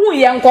dia wo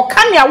ye nko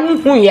kan ya wo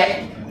hu ye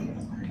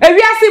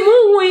ewiase mu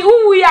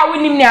hu ya wo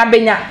nim ni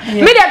abenya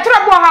me de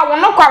trobo ha wo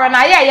no kware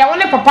na ye wo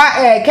ne papa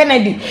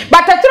Kennedy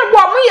but trobo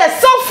mo ye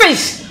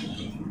selfish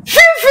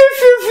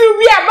fiu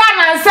bi aba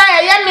na nsa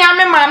ye me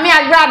ame ma me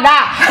agrada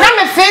na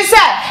me fe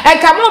se e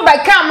ka mo ba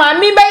ka ma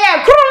mi be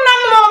ye kru na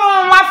mo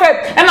ma fe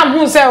e na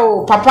hu se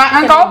o papa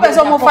anka wo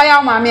pese mo fa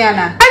ya ma me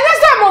ana anya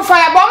se mo fa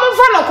ya bo mo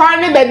fa no kwan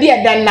ne ba bi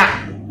e dan na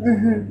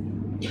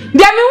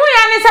dia me hu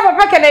ya ne se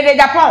papa Kennedy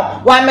Japan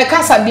wa me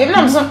kasa bi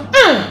na so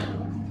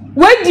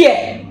we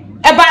die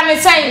e ba me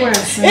say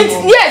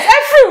yes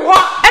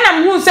everyone and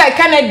am hu se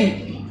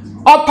Kennedy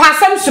or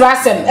passam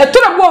surasem e to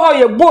bo ho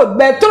ye bold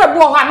be to bo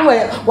ho anu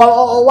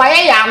wa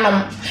ye ya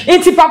anam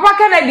enti papa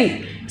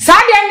Kennedy sa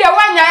de nde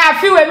wanya ya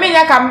fi we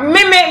menya ka me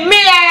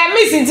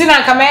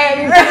sintina ka me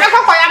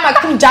kokoya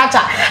makum chacha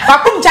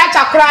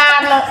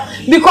kra no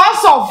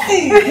because of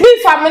me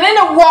family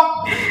no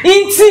wo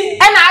enti e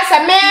na asa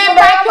me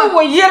ba ke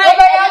wo yire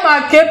ya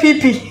ma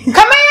KPP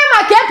kama ya ma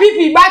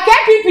KPP ba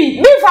KPP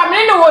me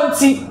family no wo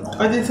nti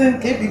o de say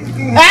KPP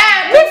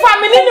me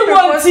family no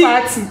wo nti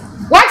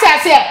what I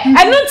say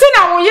enunti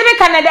na wo yire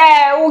Canada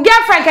wo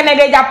girlfriend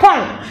Canada Japan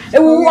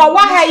wo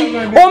wa hai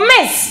o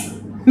miss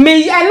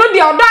me eno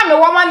de odo me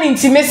wo ma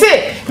nti me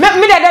say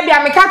me de bia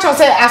me catch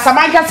say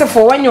asabanka se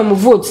for when you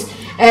vote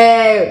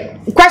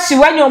question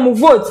when you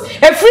vote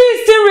a free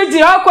still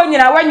region akọ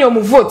nyina when you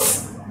vote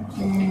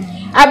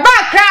aba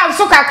crowd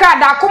so kakra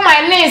da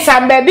kuma ne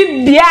samba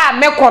bibia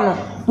me kono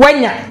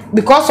wanya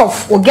because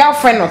of o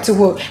girlfriend not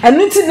to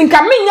and nti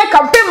nka me nya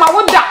campaign ma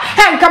woda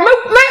nka me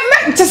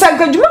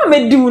tisanka djuma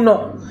me di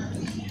no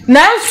na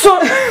so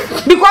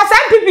because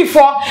MPP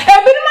for e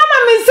bi mama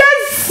me say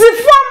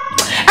sifom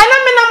ana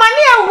me na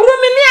mani ahuru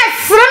me ne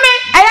esre me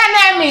aya na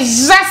me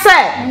jase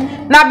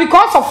na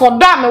because of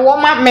oda me wo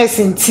ma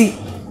mesinti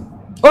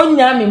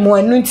onya me mo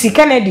anu nti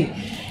Kennedy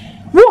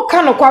wo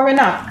ka no kwawe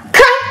na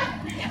ka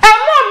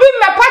bi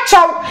me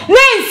pacho na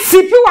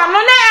sipi wa no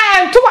na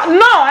ento wa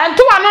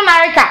no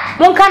na reka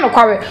won ka no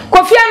kwawe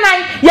Kofi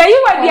Annan ye yi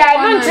wa dia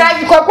no ntra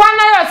Kwaku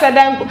Annan yo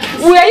sedan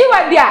wo ye yi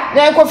wa dia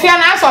na Kofi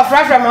Annan aso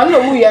frafra ma no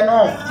wu ye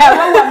no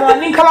wo mo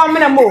ni nka wa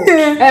mena mo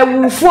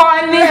wufo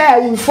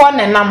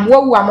ne nam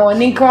wo ma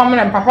ni nka wa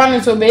mena papa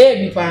ni so be ye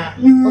bi pa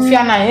Kofi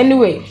Annan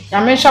anyway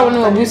ya me sha wo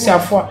no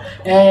abusiafo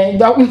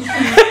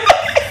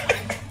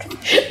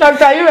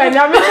Dr. You and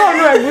ya me sha wo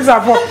no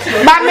abusiafo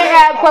ba me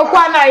Kwaku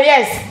Annan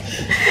yes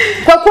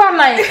Kwaku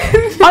Annan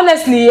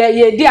honestly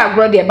ye di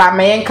agro de ba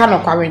me yenka no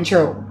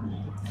kwawenchero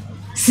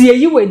si ye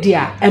yi wadi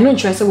a eno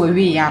ntwe se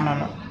we ya no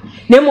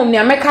na mom ne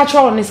ameka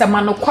choro ne se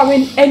ma no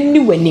kwawen ani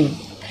wanim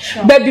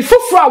ba bi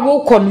foforo a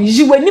wo kɔ no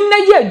yi wanim na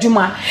ye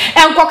adwuma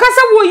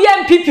enkokasa wo ye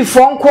MPP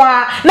fo nko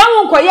a na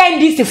wo nko ye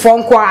NDC fo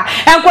nko a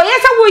enkoye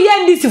se wo ye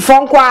NDC fo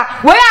nko a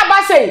we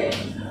aba sei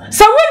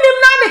se wonim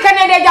na de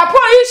Canada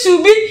Japan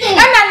issue bi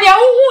na ne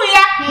hu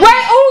ya we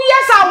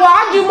yes a wo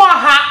adwuma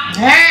ha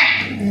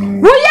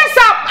wo yes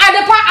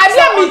adepa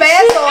ademi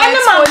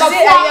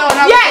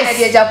yes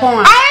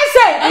I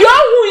say you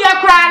hu ya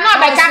kra na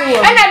beka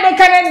na me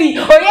Kennedy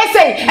o yes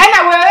say na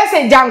we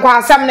say nkwa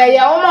asam na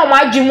ye o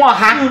ma adwumu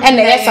ha e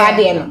na ye sa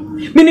de no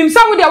minim sa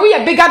wo de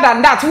we bigger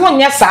than that wo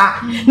nya sa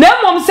na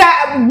mom say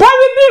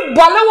bori bi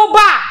bole wo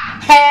ba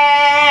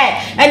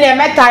ene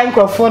emeta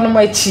microphone no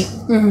machi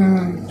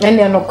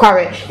ene no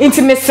kware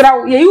inti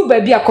mesraw ye yu ba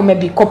bi akoma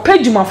bi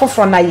kopadwuma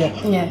foforo na ye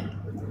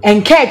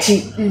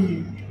enkechi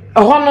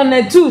hono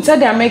na tu say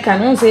the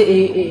American won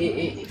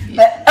say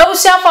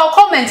share for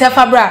comment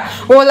Fabra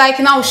or like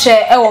now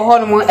share e wo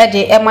hono e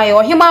de e maye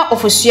ohima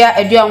ofusua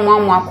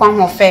aduanwa akwa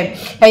ho fem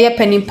eye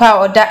penipa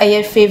oda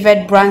eye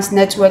favored brands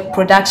network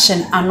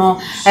production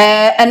ano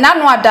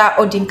enano ada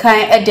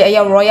odinkan e de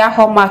eye Royal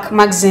Hallmark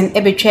magazine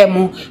e betwa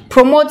mu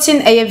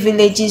promoting eye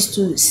villages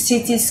to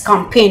cities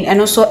campaign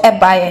and also e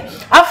baye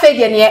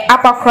afede ne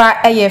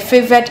apakra eye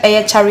favored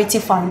eye charity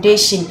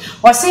foundation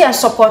wose ye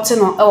support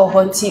no e wo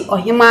honti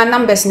ohima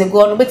numbers ne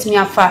go no betimi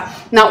afa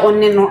na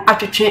onne no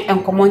atwetwe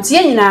enkomo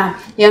ye nyina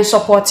yen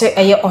support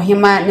eye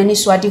ohima nani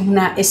so ade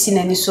huna esi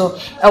nani so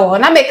ewo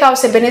na make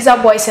out Ebenezer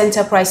Boys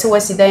Enterprise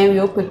wasi dan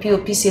we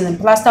POP ceiling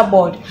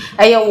plasterboard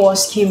eye wall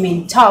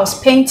skimming tiles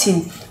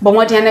painting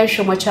bomodi na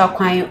hwe mocha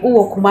kwan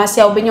wo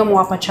kumasi a obenyo mo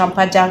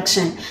apachampa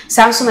junction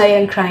sanso na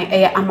yen kran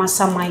eye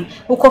amasamai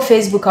uko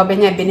Facebook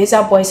obenya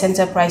Ebenezer Boys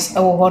Enterprise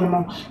ewo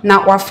hono na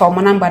wafa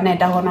mo number na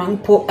da hono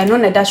mpo eno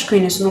na da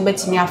screen so no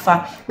betimi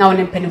afa na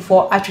won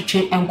mpenifo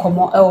atwetwe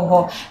enkomo ewo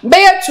ho be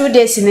 2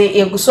 days ne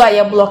eguso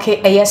aye block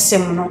eye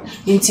sim no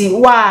nti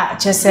wa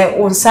chese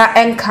onsa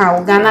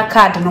enka Ghana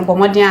card no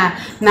bomodin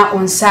na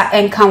onsa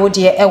enka wo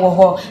de ewo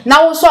ho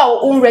na wo so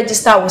a un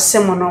register wo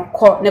sim no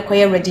ko ne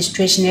koye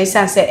registration e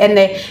sanse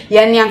ene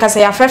ye ni anka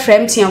se ya frefre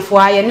mtianfo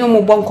a ye ne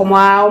omo bonkomo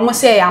a omo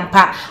se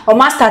yampa o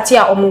master ti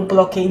a omo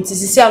block nti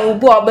sisi a no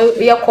bu a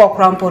ye ko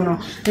krampo no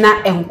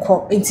na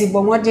enko nti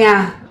bomodin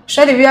a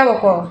shade bi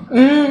agoko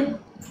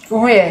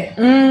wo ye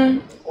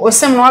o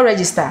sim no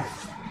register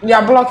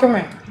ya block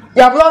me.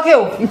 You are blocking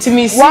you.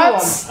 Intimacy.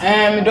 What?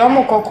 Me do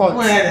mo court.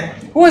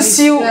 Who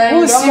see you?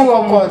 Who see you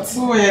on court?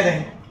 Who are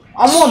they?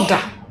 Omoda.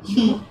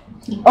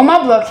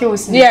 Oma block you.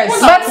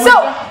 Yes. But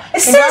so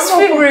since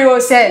February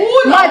you say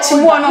much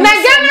more no. Me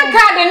Ghana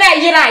card na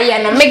yira ye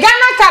no. Me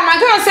Ghana card man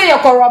can say you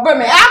corroborate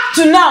me up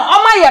to now.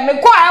 Oma ye me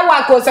call I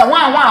work o say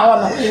wan ho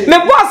no. Me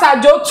boss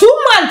ajo 2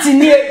 months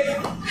ni.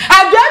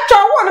 Ajo cho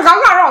won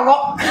kaka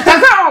rogo.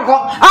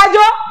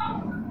 Ajo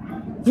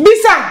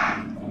bisa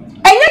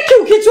enye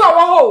kiukitu awo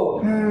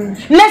ho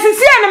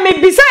nesisi na me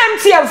bisa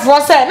MTF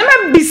for say na me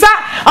bisa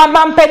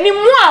amampani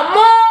mu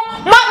amo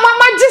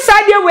mama gisa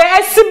de we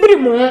asibiri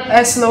mu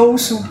esla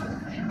usu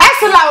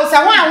esla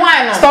usa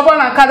wan no stop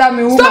on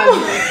academy woman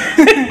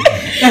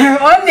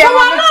only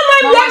mama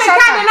bia me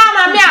kan na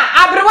mama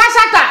a abrewa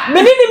shaka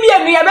me ni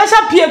mienu ye be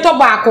sha pie to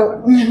baako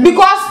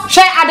because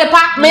she adepa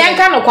me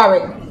yanka no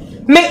kware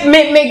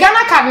me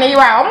Ghana card na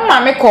yiwa o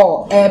mama me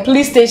call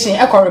police station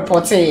e call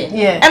report e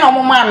and o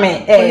mama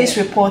me police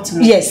report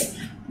yes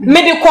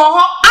me de call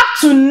her up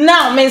to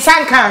now me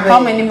san kan how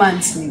many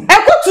months ni e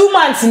ko 2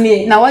 months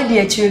ni na what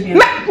dey children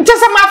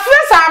just my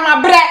friends are my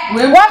bre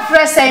what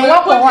friends say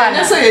what ko one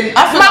na say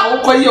after wo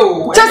ko ye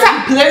o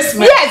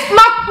placement yes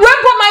ma we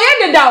ko ma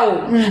ye da o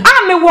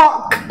me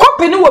wo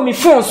company wo mi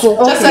phone so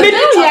me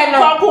do ye no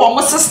ko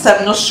mo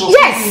system no so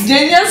yes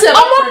genius e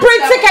omo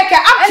pretty keke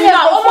up to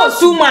now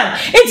almost 2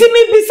 months it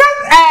me bisa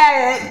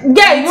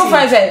girl no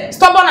friends say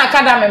stubborn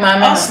academy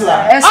mama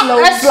esla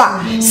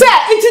say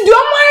it do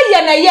omo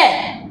ye na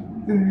ye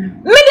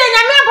me de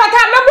nyame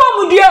apata me bo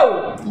mudue o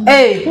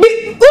bi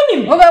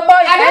unim o be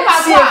boy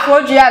MTF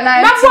dua na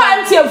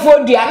MTF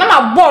dua na ma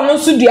bo no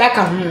so dua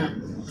ka ho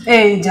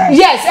jai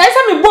yes esa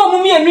me bo mu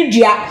me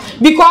dua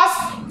because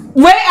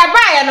we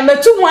eba ya na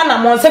metu ho na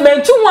mo se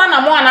metu ho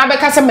na mo na be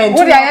ka se metu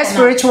wo dia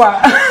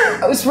spiritual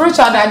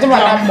da je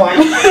na bo ya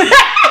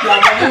ba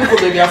ko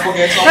be dia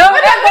forget no we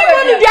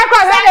dia kwa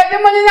say be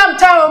money nyam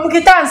tawo mu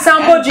kita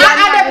nsambo dua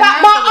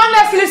but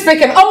honestly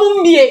speaking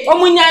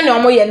omunya ne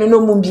omoye no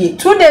mumbie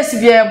 2 days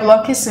be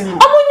block sin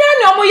omunya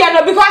ne omoye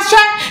no because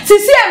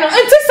sisi no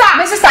ntisa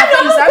me sister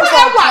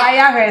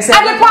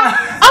adepa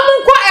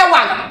amunko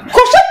ewa ko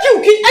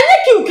shekiuki enye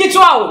kiuki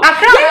to awo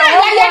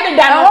ya de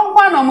da no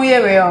kwa no moye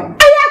we o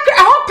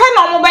ho pe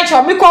no mo be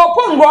cho me ko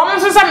pongro mo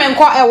so se me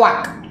nko ewa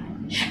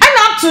and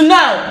up to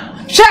now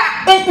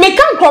me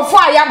kan krofo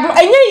aya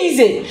enye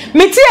easy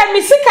me tie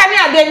me sika ne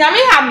ade nyame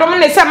ha dom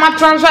ne se ma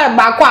transfer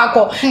ba kwa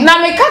akọ na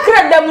me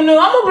kakra dam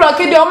no am block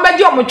de o be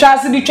di o mo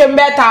twase di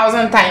twembe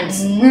 1000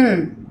 times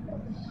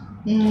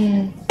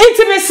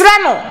iti me sra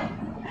no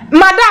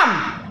madam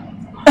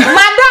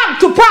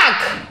to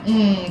park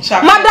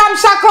madam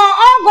shako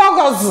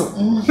ogogoz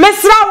me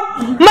sra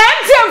ma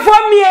ntiem fo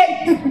mie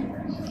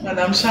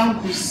madam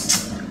shankus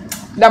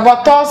the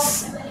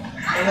bottles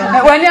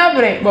when you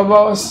abre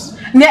bobos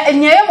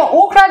nye mo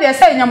wo kra de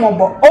say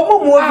nyamobo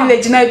omumu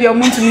village na bia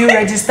omuntu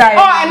register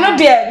I know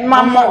there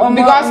mama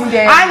because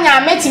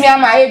anya metimi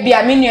ama e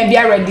bia me nua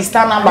bia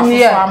register number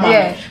for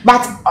ama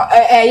but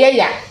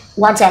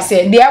what I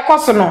say the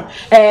ekoso no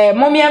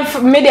mommy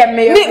me dem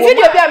me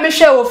video bia me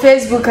share wo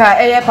Facebook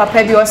a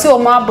papa bi o say o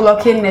ma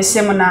blocking ne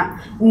sim na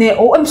ne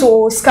o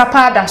mso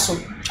scapa da so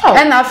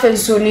and after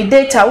so ni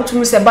data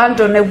utumu se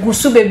bando na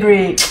gusu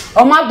bebre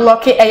o ma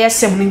block e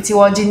sim nti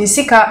wo gi ni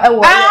sika e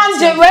wo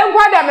anje we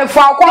kwada me fo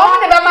akwa o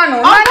ne be ma no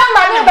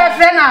number no be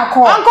friend akọ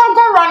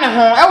onkonko run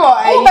ho e wo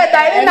o be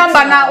dial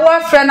number na wo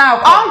friend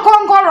akọ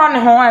onkonko run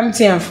ho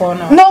MTN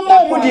phone no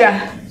more mu dia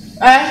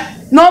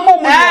no more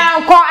mu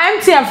ko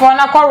MTN phone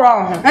na ko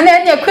run ho and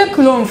then quick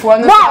loan for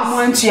no mo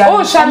antua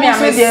o sha me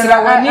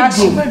amesra wani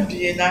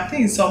bie na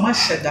think so ma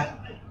sheda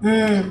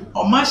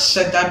o ma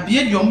sheda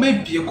bie di o ma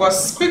bie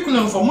cause quick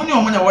loan for money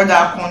o na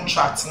wada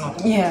contract no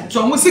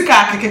so mo sika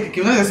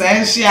akekeke no say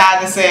enhia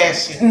de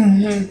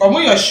say o mo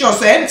yo sure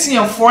so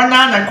MTN phone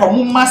na ko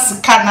mo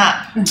masika na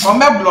o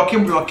me block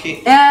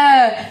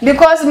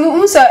because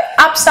mo say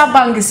Absa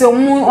Bank say o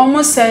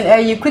mo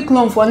say quick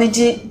loan for ni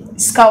gi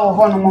ska wo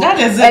ho no mo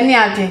any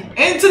ade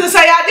enti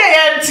say ya de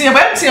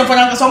MTN for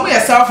na so mo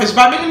selfish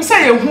but me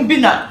say ye hu bi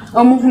na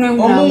o mo hu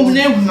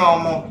no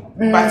mo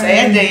but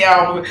they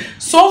are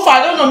so far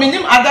I don't know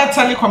minim other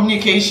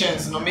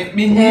telecommunications no me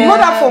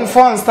Vodafone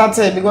phone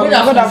started because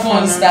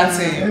Vodafone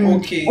started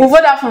okay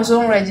Vodafone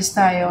so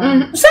register yo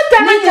so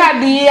tell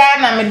card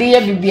ya na me de ya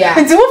bibia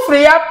nti wo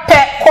free ya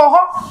pe ko ho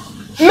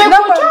me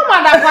ko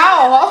choma da kwa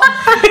ho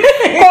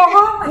ko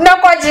ho na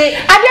ko ji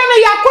ade me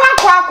ya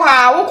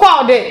kwa wo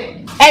kwa de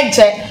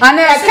enche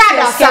ana card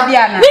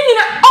asabia na ni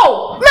nyina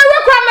me we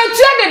kwa me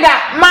tua de da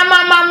mama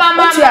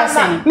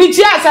me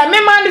tua sa me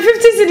man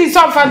 50 cedis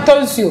of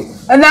Antonsio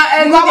na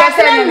eni dia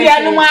say me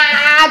anu ma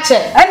ache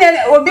eni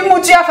obi mu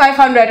tua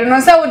 500 no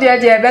say wo de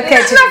be ka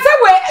chi na say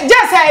we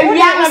just say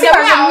we anu de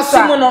we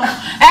asumu no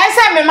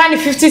say me man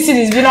 50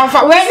 cedis bi no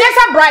fa we just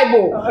a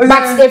bribe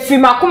but if you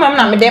makuma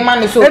na me dem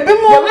man so ebi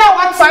mu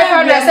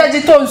 500 say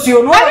ji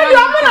Tonsio no I do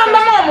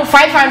am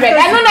 500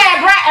 I know na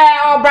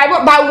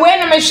bribe but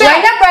when me share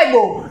we na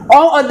bribe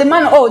or the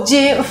man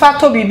G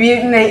factor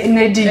bibi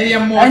na di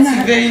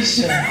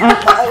motivation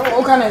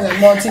o kind of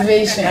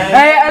motivation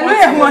I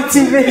know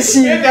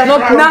motivation no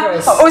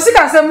progress o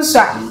sika sam so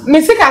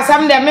me sika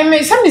sam de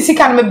me sam de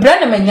sika me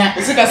brand me nya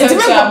sika sam so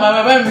me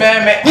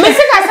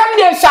sika sam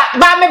de so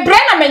ba me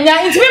brand me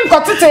nya it me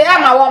kotete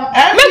ama wom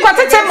me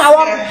kotete ma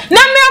wom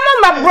na me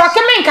ma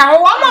broke me nka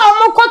wo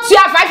ma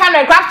kotua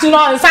 500 craft no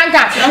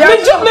nsanka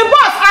me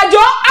boss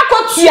ajo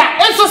akotua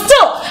so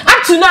still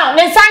up to now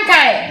nsanka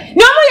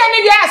no mo ye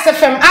ni dia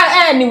SFM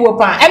ni wo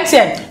pa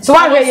MTN so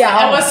one way ya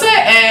I was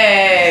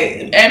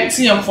say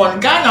MTN for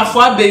Ghana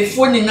for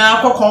abefo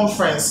nyina akọ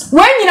conference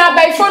when nyina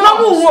abefo no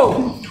mu wo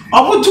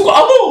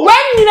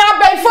when nyina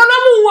abefo no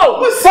mu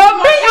wo for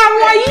be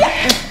awoyi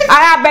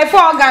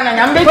abefo Ghana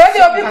na mbe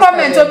obi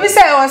comment obi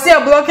say o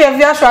say block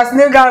via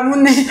Schwarzenegger mu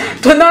ne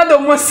Ronaldo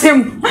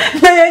Mosim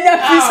na yenya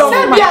piece of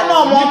mind bia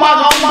no mo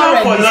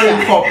for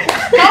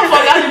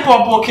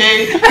lollipop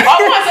okay o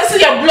say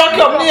you block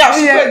up me as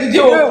spread the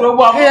o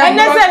and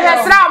say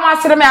resra ma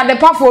sere me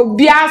adepa for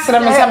bia sere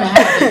me say me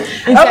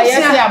ha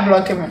yes ya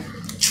block me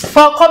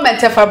for comment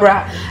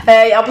Fabra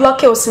I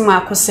block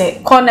Osima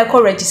akose corner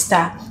ko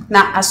register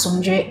na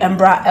asomdwe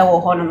embra ewo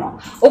honomo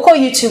uko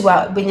YouTube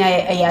benya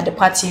ya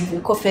Adepa TV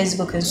ko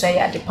Facebook nso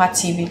ya Adepa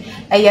TV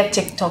ya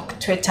TikTok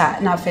Twitter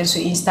na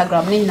Facebook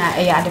Instagram ni na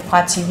ya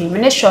Adepa TV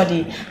me sure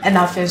di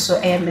na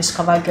Facebook Miss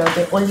Cover Girl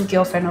the only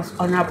girlfriend of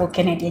Honorable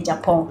Kennedy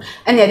Agyapong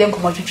and ya dem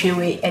komotwetwe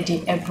we e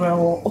di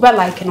ebro oba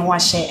like no wa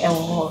share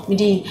ewo me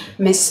di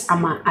Miss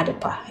Ama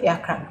Adepa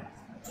yakra.